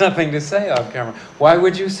 There's nothing to say off camera. Why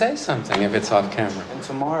would you say something if it's off camera? And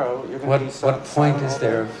tomorrow, you're going to be What point is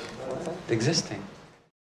there of existing?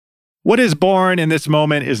 What is born in this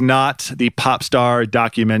moment is not the pop star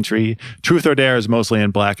documentary. Truth or Dare is mostly in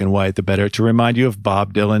black and white, the better to remind you of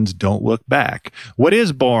Bob Dylan's Don't Look Back. What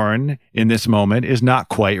is born in this moment is not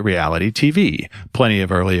quite reality TV. Plenty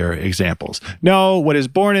of earlier examples. No, what is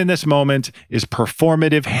born in this moment is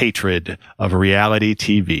performative hatred of reality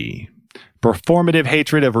TV. Performative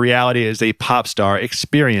hatred of reality as a pop star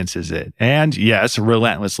experiences it, and yes,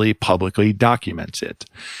 relentlessly publicly documents it.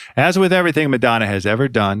 As with everything Madonna has ever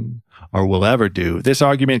done, or will ever do, this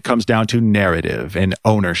argument comes down to narrative and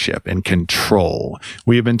ownership and control.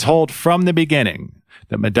 We have been told from the beginning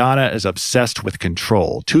that Madonna is obsessed with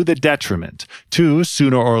control, to the detriment, to,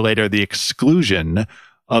 sooner or later, the exclusion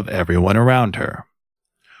of everyone around her.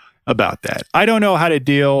 About that, I don't know how to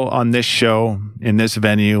deal on this show, in this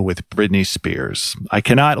venue, with Britney Spears. I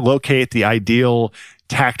cannot locate the ideal,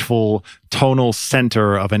 tactful, tonal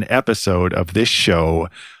center of an episode of this show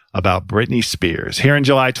about Britney Spears. Here in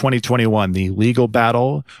July 2021, the legal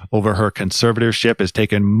battle over her conservatorship has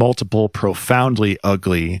taken multiple profoundly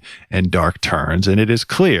ugly and dark turns, and it is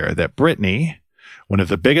clear that Britney, one of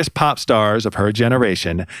the biggest pop stars of her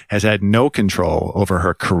generation, has had no control over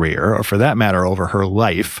her career, or for that matter, over her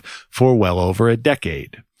life, for well over a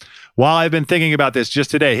decade. While I've been thinking about this just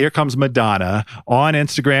today, here comes Madonna on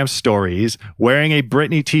Instagram stories wearing a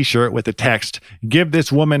Britney t-shirt with the text, "Give this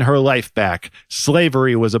woman her life back.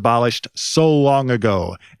 Slavery was abolished so long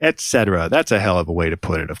ago," etc. That's a hell of a way to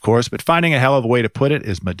put it, of course, but finding a hell of a way to put it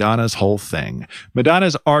is Madonna's whole thing.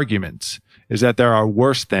 Madonna's argument is that there are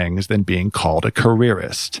worse things than being called a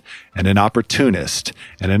careerist and an opportunist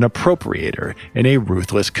and an appropriator and a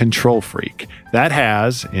ruthless control freak. That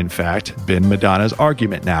has, in fact, been Madonna's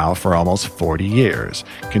argument now for almost 40 years.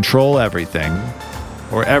 Control everything,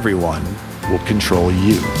 or everyone will control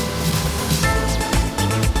you.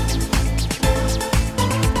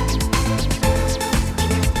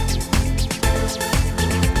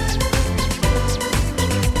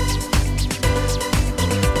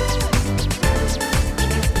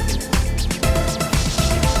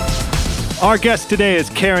 Our guest today is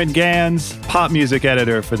Karen Gans, pop music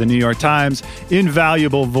editor for the New York Times,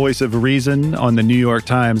 invaluable voice of reason on the New York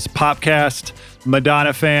Times Popcast,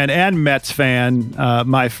 Madonna fan and Mets fan,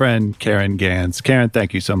 my friend Karen Gans. Karen,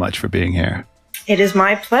 thank you so much for being here. It is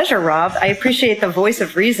my pleasure, Rob. I appreciate the voice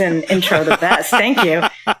of reason intro the best. Thank you.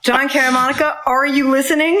 John Caramonica, are you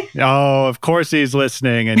listening? Oh, of course he's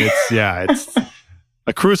listening. And it's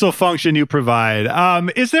a crucial function you provide.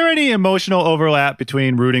 Is there any emotional overlap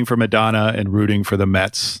between rooting for Madonna and rooting for the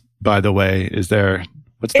Mets, by the way? What's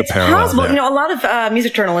the parallel possible. there? You know, a lot of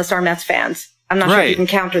music journalists are Mets fans. I'm not sure if you've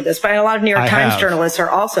encountered this, but a lot of New York Times journalists are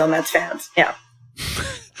also Mets fans. Yeah.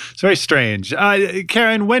 It's very strange.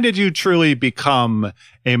 Karen, when did you truly become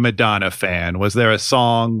a Madonna fan? Was there a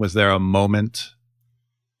song? Was there a moment?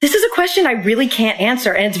 This is a question I really can't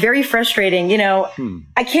answer, and it's very frustrating. You know,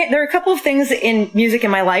 there are a couple of things in music in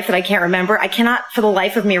my life that I can't remember. I cannot for the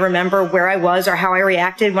life of me remember where I was or how I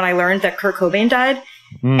reacted when I learned that Kurt Cobain died.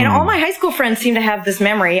 And all my high school friends seem to have this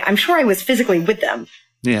memory. I'm sure I was physically with them.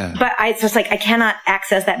 Yeah. But it's just like, I cannot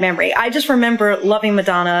access that memory. I just remember loving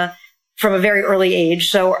Madonna from a very early age.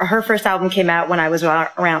 So her first album came out when I was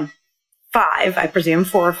around 5, I presume,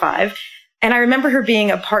 4 or 5. And I remember her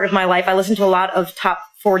being a part of my life. I listened to a lot of top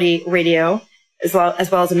 40 radio as well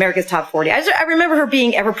as America's Top 40. I remember her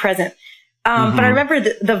being ever present. But I remember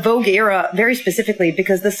the Vogue era very specifically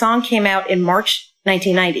because the song came out in March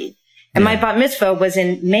 1990. And my bat mitzvah was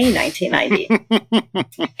in May 1990.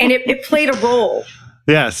 And it played a role.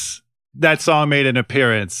 Yes. That song made an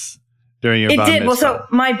appearance during your bat mitzvah. It did. Well, so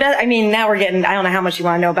now we're getting, I don't know how much you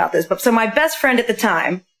want to know about this, but so my best friend at the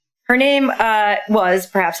time, her name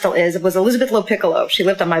perhaps still is, was Elizabeth Lopiccolo. She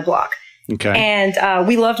lived on my block. Okay. And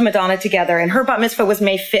we loved Madonna together. And her bat mitzvah was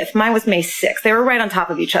May 5th. Mine was May 6th. They were right on top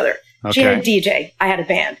of each other. Okay. She had a DJ. I had a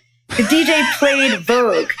band. The DJ played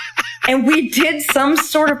Vogue. And we did some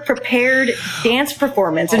sort of prepared dance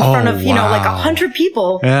performance in front of, like 100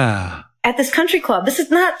 people at this country club. This is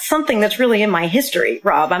not something that's really in my history,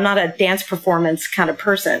 Rob. I'm not a dance performance kind of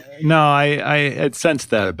person. No, I had sensed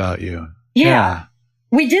that about you. Yeah.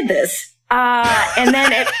 We did this. And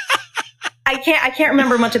then I can't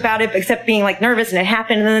remember much about it except being like nervous, and it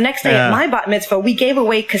happened. And then the next day at my bat mitzvah, we gave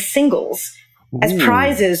away singles as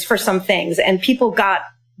prizes for some things, and people got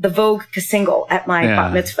the Vogue single at my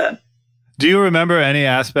bat mitzvah. Do you remember any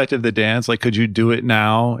aspect of the dance? Like, could you do it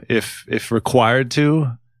now if required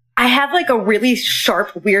to? I have like a really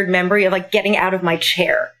sharp, weird memory of like getting out of my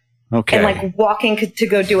chair. Okay. And like walking to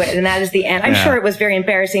go do it. And that is the end. I'm sure it was very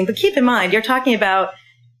embarrassing, but keep in mind, you're talking about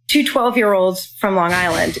 2 12-year-olds from Long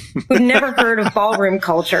Island who've never heard of ballroom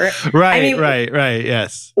culture. Right.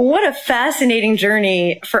 Yes. What a fascinating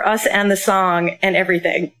journey for us and the song and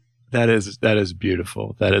everything. That is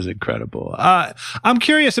beautiful. That is incredible. I'm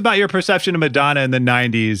curious about your perception of Madonna in the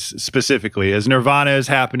 90s specifically, as Nirvana is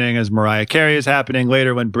happening, as Mariah Carey is happening,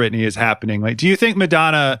 later when Britney is happening. Like, do you think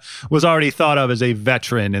Madonna was already thought of as a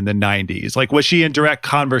veteran in the 90s? Like, was she in direct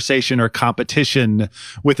conversation or competition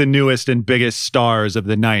with the newest and biggest stars of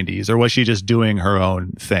the 90s, or was she just doing her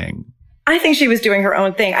own thing? I think she was doing her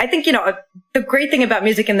own thing. I think, the great thing about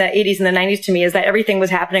music in the 80s and the 90s to me is that everything was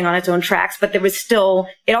happening on its own tracks, but there was still,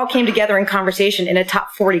 it all came together in conversation in a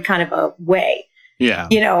top 40 kind of a way. Yeah.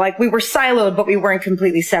 Like we were siloed, but we weren't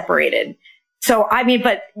completely separated. So,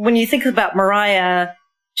 but when you think about Mariah,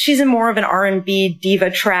 she's in more of an R&B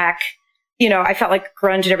diva track. I felt like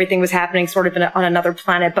grunge and everything was happening sort of on another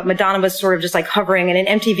planet, but Madonna was sort of just like hovering in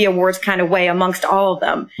an MTV Awards kind of way amongst all of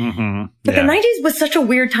them. Mm-hmm. But the 90s was such a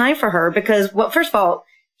weird time for her because, well, first of all,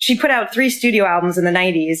 she put out 3 studio albums in the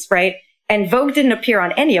 90s, right? And Vogue didn't appear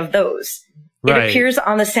on any of those. Right. It appears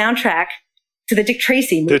on the soundtrack to the Dick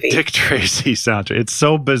Tracy movie. The Dick Tracy soundtrack. It's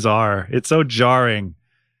so bizarre. It's so jarring.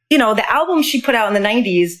 The albums she put out in the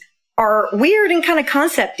 90s are weird and kind of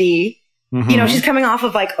concept-y. Mm-hmm. She's coming off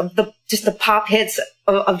of like just the pop hits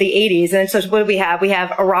of the 80s. And so what do we have? We have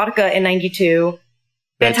Erotica in 92,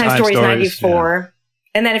 Bedtime Stories 94. Yeah.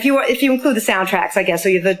 And then if you include the soundtracks, I guess, so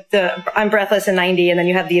you have the I'm Breathless in 90, and then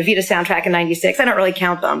you have the Evita soundtrack in 96. I don't really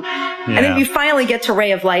count them. Yeah. And then you finally get to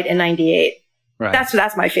Ray of Light in 98. Right.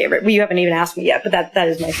 That's my favorite. Well, you haven't even asked me yet, but that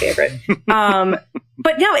is my favorite.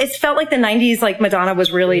 But no, it's felt like the 90s, like Madonna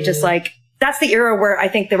was really just like, that's the era where I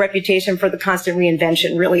think the reputation for the constant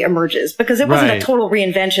reinvention really emerges, because it wasn't a total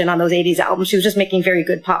reinvention on those 80s albums. She was just making very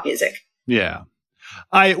good pop music. Yeah.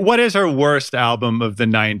 What is her worst album of the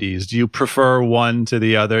 90s? Do you prefer one to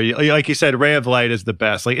the other? Like you said, Ray of Light is the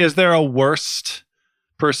best. Like, is there a worst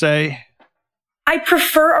per se? I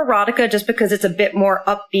prefer Erotica just because it's a bit more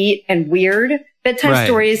upbeat and weird. Bedtime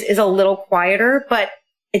Stories is a little quieter, but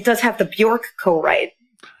it does have the Bjork co-write.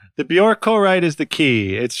 The Bjork co-write is the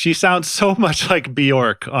key. She sounds so much like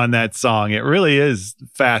Bjork on that song. It really is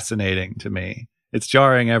fascinating to me. It's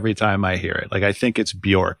jarring every time I hear it. Like, I think it's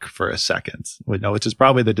Bjork for a second, which is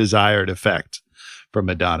probably the desired effect from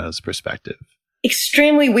Madonna's perspective.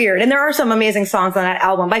 Extremely weird. And there are some amazing songs on that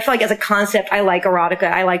album. But I feel like as a concept, I like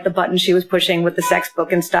Erotica. I like the button she was pushing with the sex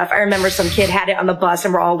book and stuff. I remember some kid had it on the bus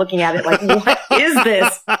and we're all looking at it like, what is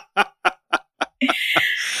this?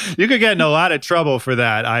 You could get in a lot of trouble for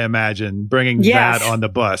that, I imagine, bringing that on the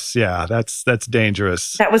bus. Yeah, that's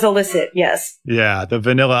dangerous. That was illicit, yes. Yeah, the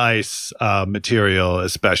Vanilla Ice material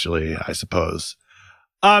especially, I suppose.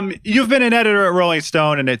 You've been an editor at Rolling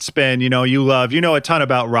Stone and at Spin. You know a ton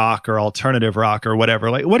about rock or alternative rock or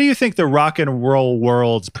whatever. Like, what do you think the rock and roll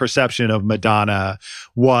world's perception of Madonna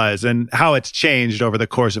was, and how it's changed over the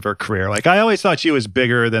course of her career? Like, I always thought she was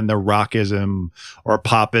bigger than the rockism or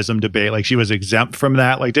popism debate. Like, she was exempt from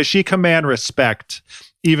that. Like, does she command respect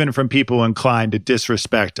even from people inclined to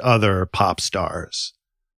disrespect other pop stars?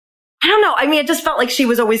 I don't know. I mean, it just felt like she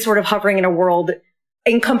was always sort of hovering in a world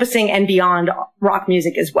encompassing and beyond rock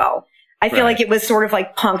music as well. I feel like it was sort of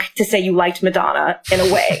like punk to say you liked Madonna in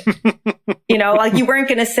a way. You know, like you weren't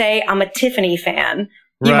going to say, I'm a Tiffany fan.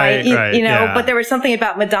 You might, you know, but there was something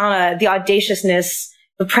about Madonna, the audaciousness,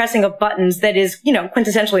 the pressing of buttons that is, you know,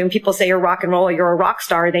 quintessentially when people say you're rock and roll or you're a rock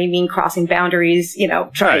star, they mean crossing boundaries, you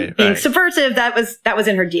know, being subversive. That was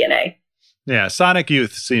in her DNA. Yeah. Sonic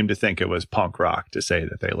Youth seemed to think it was punk rock to say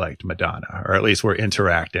that they liked Madonna, or at least were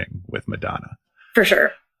interacting with Madonna. For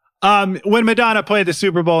sure. When Madonna played the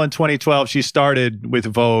Super Bowl in 2012, she started with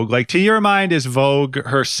Vogue. Like, to your mind, is Vogue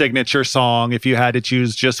her signature song if you had to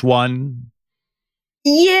choose just one?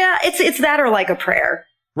 Yeah, it's that or Like a Prayer.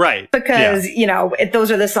 Right. Because, you know, those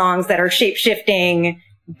are the songs that are shape-shifting,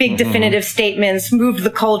 big definitive statements, moved the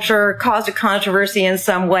culture, caused a controversy in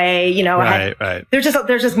some way, you know. There's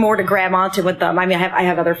just more to grab onto with them. I mean, I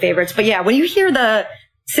have other favorites. But yeah, when you hear the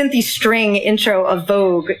synthy string intro of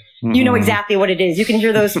Vogue, you know exactly what it is. You can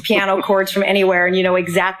hear those piano chords from anywhere and you know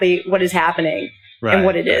exactly what is happening and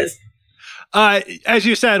what it is. As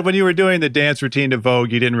you said, when you were doing the dance routine to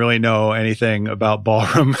Vogue, you didn't really know anything about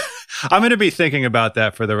ballroom. I'm going to be thinking about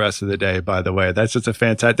that for the rest of the day, by the way. That's just a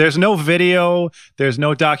fantastic. There's no video. There's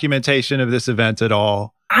no documentation of this event at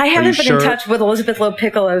all. I haven't been in touch with Elizabeth Lowe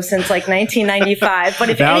Piccolo since like 1995. But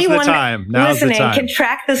if anyone listening can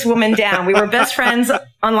track this woman down, we were best friends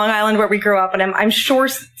on Long Island where we grew up. And I'm sure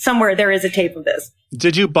somewhere there is a tape of this.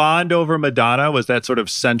 Did you bond over Madonna? Was that sort of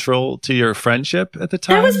central to your friendship at the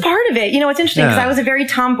time? That was part of it. You know, it's interesting because I was a very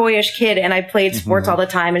tomboyish kid and I played sports all the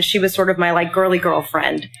time. And she was sort of my like girly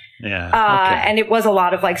girlfriend. Yeah. And it was a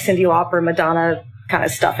lot of like Cyndi Lauper, Madonna kind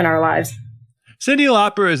of stuff in our lives. Cyndi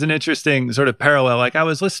Lauper is an interesting sort of parallel. Like, I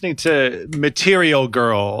was listening to Material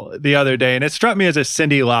Girl the other day, and it struck me as a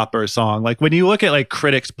Cyndi Lauper song. Like, when you look at like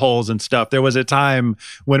critics polls and stuff, there was a time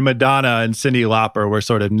when Madonna and Cyndi Lauper were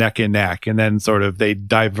sort of neck and neck, and then sort of they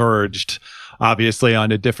diverged, obviously,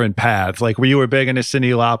 onto different paths. Like, were you big into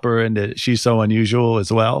Cyndi Lauper and She's So Unusual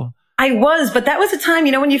as well? I was, but that was a time,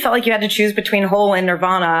 you know, when you felt like you had to choose between Hole and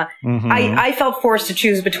Nirvana. I felt forced to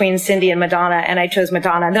choose between Cyndi and Madonna, and I chose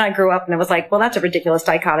Madonna. And then I grew up and it was like, well, that's a ridiculous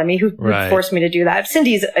dichotomy. Who forced me to do that?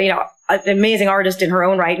 Cyndi's, you know, an amazing artist in her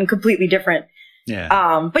own right and completely different.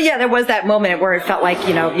 Yeah. But yeah, there was that moment where it felt like,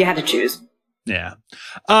 you know, you had to choose. Yeah.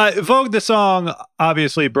 Vogue, the song,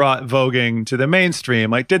 obviously brought voguing to the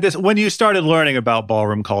mainstream. Like, when you started learning about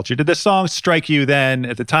ballroom culture, did the song strike you then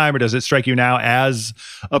at the time, or does it strike you now as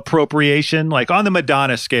appropriation? Like, on the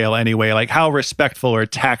Madonna scale anyway, like how respectful or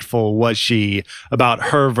tactful was she about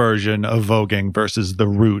her version of voguing versus the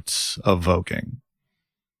roots of voguing?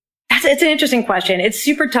 It's an interesting question. It's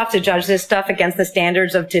super tough to judge this stuff against the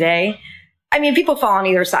standards of today. I mean, people fall on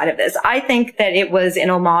either side of this. I think that it was an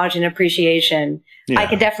homage and appreciation. I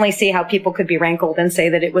could definitely see how people could be rankled and say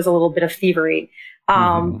that it was a little bit of thievery.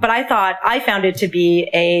 But I found it to be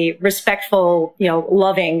a respectful, you know,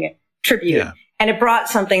 loving tribute. Yeah. And it brought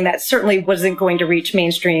something that certainly wasn't going to reach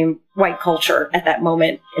mainstream white culture at that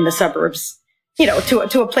moment in the suburbs, you know,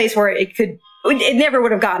 to a place where it never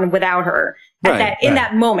would have gotten without her. In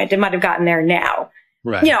that moment, it might have gotten there now.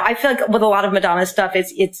 Right. You know, I feel like with a lot of Madonna stuff,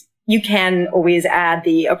 it's you can always add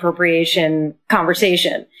the appropriation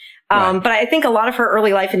conversation. But I think a lot of her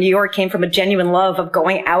early life in New York came from a genuine love of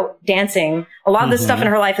going out dancing. A lot of the stuff in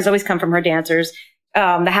her life has always come from her dancers.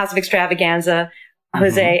 The House of Extravaganza,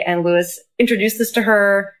 Jose and Louis introduced this to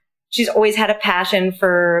her. She's always had a passion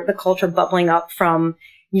for the culture bubbling up from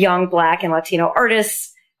young Black and Latino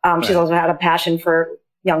artists. She's also had a passion for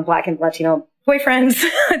young Black and Latino boyfriends.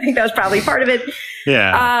 I think that was probably part of it.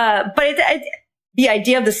 Yeah. But the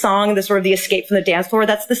idea of the song, the sort of the escape from the dance floor,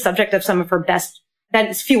 that's the subject of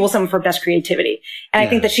that fuels some of her best creativity. And I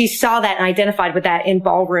think that she saw that and identified with that in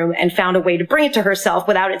ballroom and found a way to bring it to herself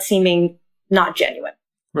without it seeming not genuine.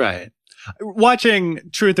 Right. Watching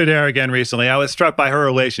Truth or Dare again recently, I was struck by her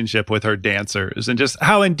relationship with her dancers and just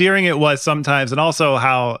how endearing it was sometimes, and also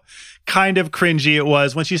how kind of cringy it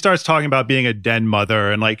was when she starts talking about being a den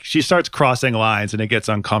mother and like she starts crossing lines and it gets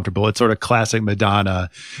uncomfortable. It's sort of classic Madonna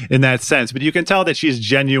in that sense, but you can tell that she's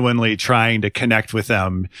genuinely trying to connect with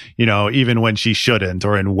them, you know, even when she shouldn't,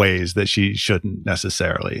 or in ways that she shouldn't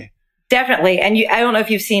necessarily. Definitely. And I don't know if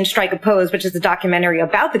you've seen Strike a Pose, which is the documentary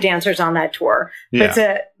about the dancers on that tour. But it's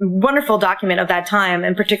a wonderful document of that time,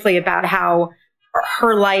 and particularly about how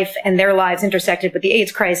her life and their lives intersected with the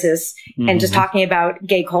AIDS crisis and just talking about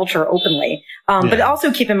gay culture openly. But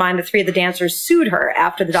also keep in mind the three of the dancers sued her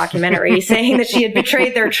after the documentary, saying that she had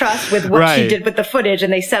betrayed their trust with what she did with the footage,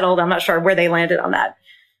 and they settled. I'm not sure where they landed on that.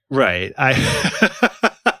 Right.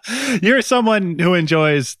 You're someone who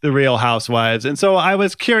enjoys The Real Housewives. And so I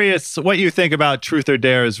was curious what you think about Truth or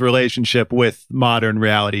Dare's relationship with modern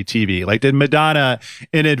reality TV. Like, did Madonna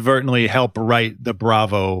inadvertently help write the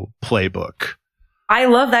Bravo playbook? I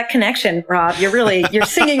love that connection, Rob. You're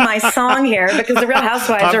singing my song here because The Real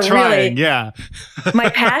Housewives are trying, really yeah. my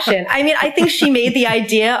passion. I mean, I think she made the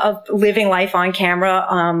idea of living life on camera,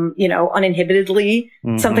 uninhibitedly,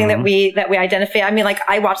 something that we identify. I mean, like,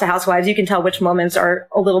 I watch The Housewives. You can tell which moments are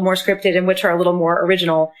a little more scripted and which are a little more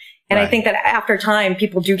original. And I think that after time,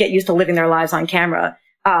 people do get used to living their lives on camera.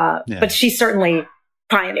 But she certainly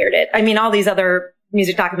pioneered it. I mean, all these other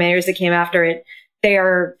music documentaries that came after it, they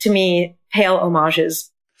are, to me, pale homages.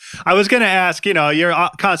 I was going to ask, you're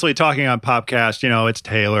constantly talking on Popcast, it's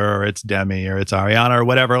Taylor or it's Demi or it's Ariana or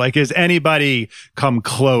whatever. Like, has anybody come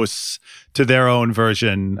close to their own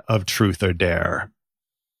version of Truth or Dare?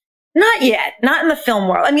 Not yet. Not in the film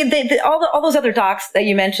world. I mean, all those other docs that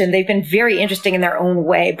you mentioned, they've been very interesting in their own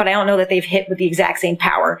way, but I don't know that they've hit with the exact same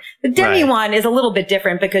power. The Demi one is a little bit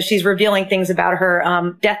different because she's revealing things about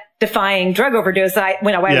her death-defying drug overdose.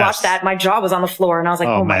 When I watched that, my jaw was on the floor, and I was like,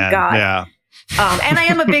 oh my God. Yeah. And I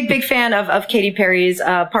am a big fan of Katy Perry's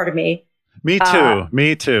Part of Me. Me too.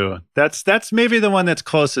 Me too. That's maybe the one that's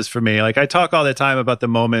closest for me. Like, I talk all the time about the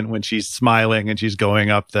moment when she's smiling and she's going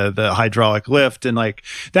up the hydraulic lift. And like,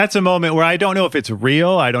 that's a moment where I don't know if it's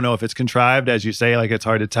real. I don't know if it's contrived, as you say, like, it's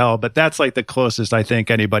hard to tell, but that's like the closest I think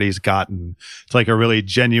anybody's gotten. It's like a really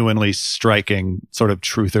genuinely striking sort of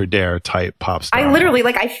Truth or Dare type pop star. I literally,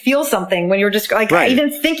 I feel something when you're just like, even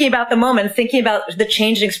thinking about the moment, thinking about the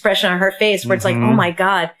change in expression on her face where it's like, oh my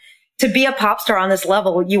God. To be a pop star on this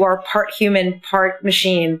level, you are part human, part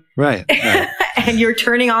machine. Right. And you're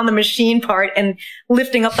turning on the machine part and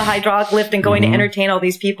lifting up the hydraulic lift and going to entertain all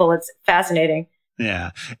these people. It's fascinating. Yeah.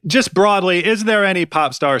 Just broadly, is there any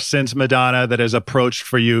pop star since Madonna that has approached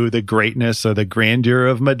for you the greatness or the grandeur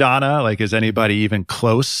of Madonna? Like, is anybody even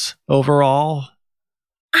close overall?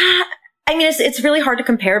 I mean, it's really hard to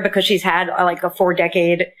compare because she's had a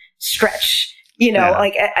 4-decade stretch.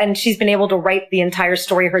 And she's been able to write the entire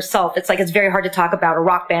story herself. It's very hard to talk about a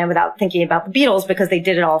rock band without thinking about the Beatles because they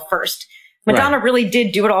did it all first. Madonna really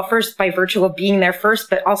did do it all first by virtue of being there first,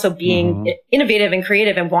 but also being innovative and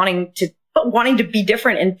creative and wanting to be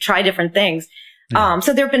different and try different things.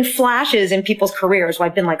 So there have been flashes in people's careers where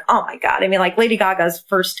I've been like, oh my God. I mean, like Lady Gaga's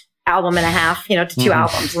first album and a half, to 2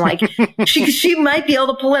 albums. And like, she might be able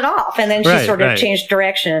to pull it off. And then she sort of changed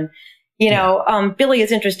direction. Billie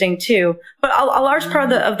is interesting too, but a large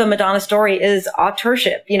part of the Madonna story is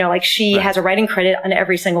authorship. She has a writing credit on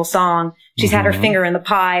every single song. She's had her finger in the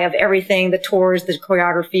pie of everything, the tours, the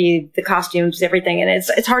choreography, the costumes, everything. And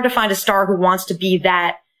it's hard to find a star who wants to be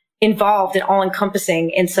that involved and all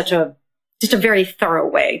encompassing in just a very thorough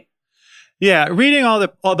way. Yeah, reading all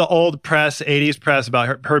the old press, 80s press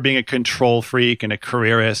about her being a control freak and a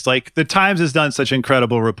careerist. Like, the Times has done such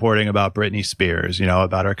incredible reporting about Britney Spears,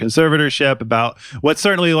 about her conservatorship, about what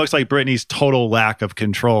certainly looks like Britney's total lack of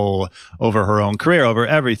control over her own career, over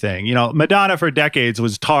everything. Madonna for decades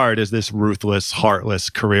was tarred as this ruthless, heartless,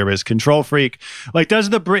 careerist control freak. Like, does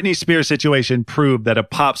the Britney Spears situation prove that a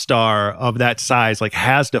pop star of that size,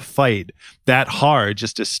 has to fight that hard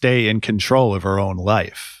just to stay in control of her own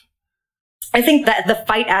life? I think that the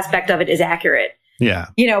fight aspect of it is accurate. Yeah.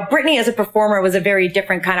 Britney as a performer was a very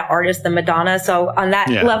different kind of artist than Madonna. So on that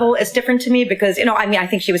level, it's different to me because, I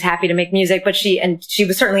think she was happy to make music, but she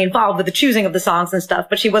was certainly involved with the choosing of the songs and stuff,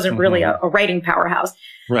 but she wasn't really a writing powerhouse.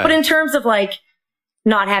 Right. But in terms of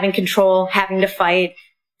not having control, having to fight,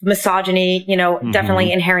 misogyny,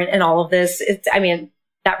 definitely inherent in all of this.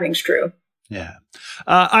 That rings true. Yeah.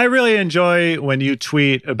 I really enjoy when you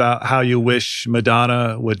tweet about how you wish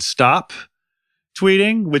Madonna would stop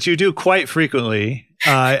tweeting, which you do quite frequently.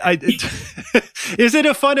 Is it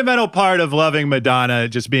a fundamental part of loving Madonna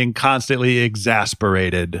just being constantly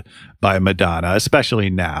exasperated by Madonna, especially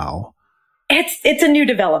now? It's a new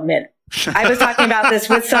development. I was talking about this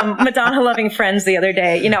with some Madonna-loving friends the other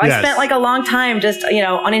day. I spent a long time just,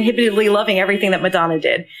 uninhibitedly loving everything that Madonna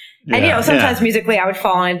did. And, sometimes musically I would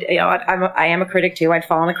fall in, I am a critic too. I'd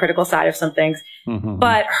fall on the critical side of some things.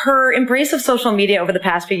 But her embrace of social media over the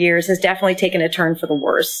past few years has definitely taken a turn for the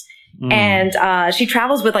worse. And she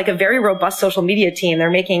travels with a very robust social media team.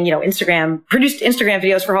 They're making, produced Instagram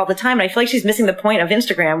videos for her all the time. And I feel like she's missing the point of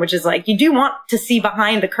Instagram, which is you do want to see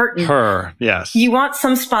behind the curtain. Her, yes. You want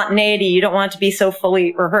some spontaneity. You don't want it to be so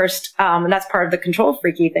fully rehearsed. And that's part of the control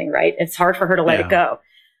freaky thing, right? It's hard for her to let it go.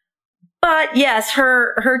 But yes,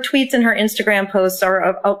 her tweets and her Instagram posts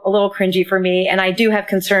are a little cringy for me. And I do have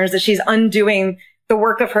concerns that she's undoing the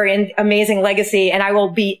work of her amazing legacy. And I will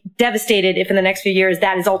be devastated if in the next few years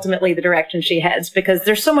that is ultimately the direction she heads, because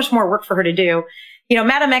there's so much more work for her to do. You know,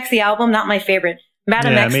 Madame X, the album, not my favorite.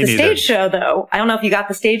 Madame X, the stage show, though. I don't know if you got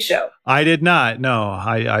the stage show. I did not. No,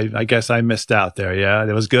 I guess I missed out there. Yeah,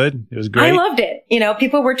 it was good. It was great. I loved it. You know,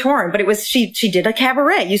 people were torn, but it was, she did a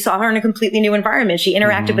cabaret. You saw her in a completely new environment. She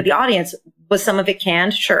interacted with the audience. Was some of it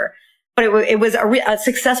canned? Sure. But it was a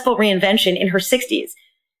successful reinvention in her 60s.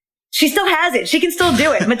 She still has it. She can still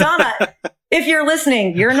do it. Madonna, if you're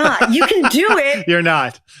listening, you're not. You can do it. You're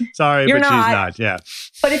not. Sorry, but she's not. Yeah.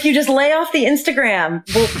 But if you just lay off the Instagram,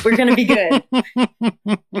 we're going to be good.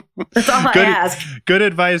 That's all I ask. Good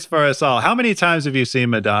advice for us all. How many times have you seen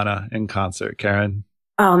Madonna in concert, Karen?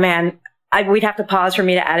 Oh, man. We'd have to pause for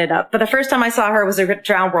me to add it up. But the first time I saw her was a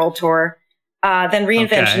Drown World tour, then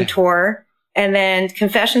Reinvention tour, and then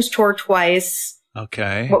Confessions tour twice.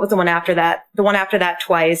 Okay. What was the one after that? The one after that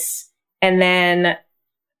twice. And then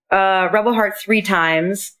Rebel Heart 3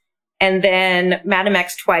 times. And then Madame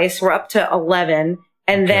X twice. We're up to 11.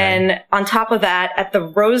 And then on top of that, at the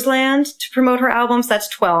Roseland to promote her albums, that's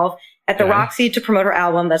 12. At the Roxy to promote her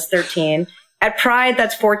album, that's 13. At Pride,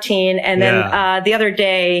 that's 14. And then the other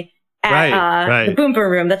day at the Boom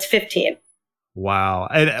Boom Room, that's 15. Wow.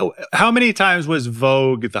 And how many times was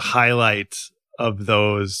Vogue the highlight of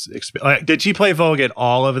those? Did she play Vogue at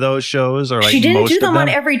all of those shows? Or like she didn't do them on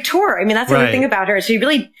every tour. I mean, that's the other thing about her. She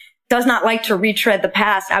really does not like to retread the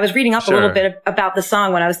past. I was reading up a little bit about the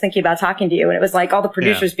song when I was thinking about talking to you, and it was like all the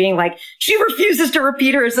producers being like, she refuses to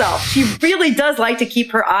repeat herself. She really does like to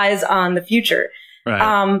keep her eyes on the future.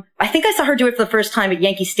 Right. I think I saw her do it for the first time at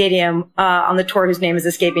Yankee Stadium on the tour whose name is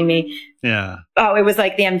escaping me. Yeah. Oh, it was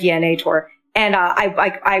like the MDNA tour. And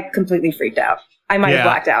I completely freaked out. I might have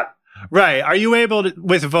blacked out. Right. Are you able to,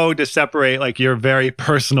 with Vogue, to separate like your very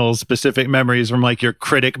personal, specific memories from like your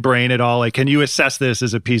critic brain at all? Like, can you assess this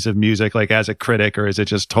as a piece of music, like as a critic, or is it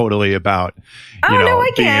just totally about,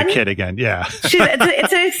 being a kid again? Yeah.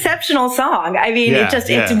 It's an exceptional song. I mean,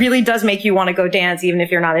 it really does make you want to go dance, even if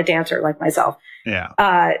you're not a dancer like myself.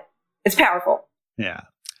 Yeah. It's powerful. Yeah.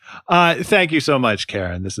 Thank you so much,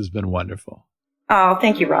 Karen. This has been wonderful. Oh,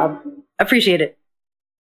 thank you, Rob. Appreciate it.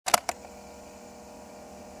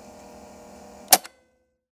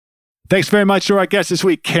 Thanks very much to our guest this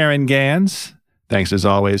week, Karen Gans. Thanks as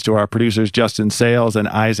always to our producers, Justin Sales and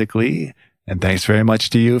Isaac Lee. And thanks very much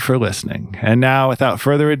to you for listening. And now, without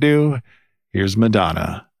further ado, here's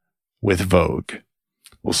Madonna with Vogue.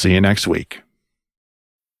 We'll see you next week.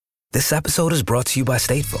 This episode is brought to you by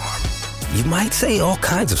State Farm. You might say all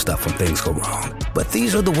kinds of stuff when things go wrong, but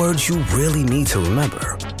these are the words you really need to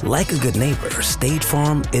remember. Like a good neighbor, State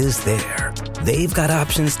Farm is there. They've got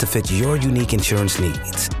options to fit your unique insurance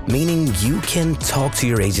needs, meaning you can talk to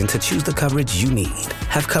your agent to choose the coverage you need,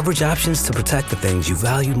 have coverage options to protect the things you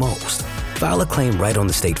value most, file a claim right on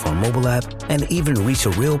the State Farm mobile app, and even reach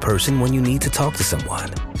a real person when you need to talk to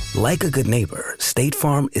someone. Like a good neighbor, State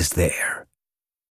Farm is there.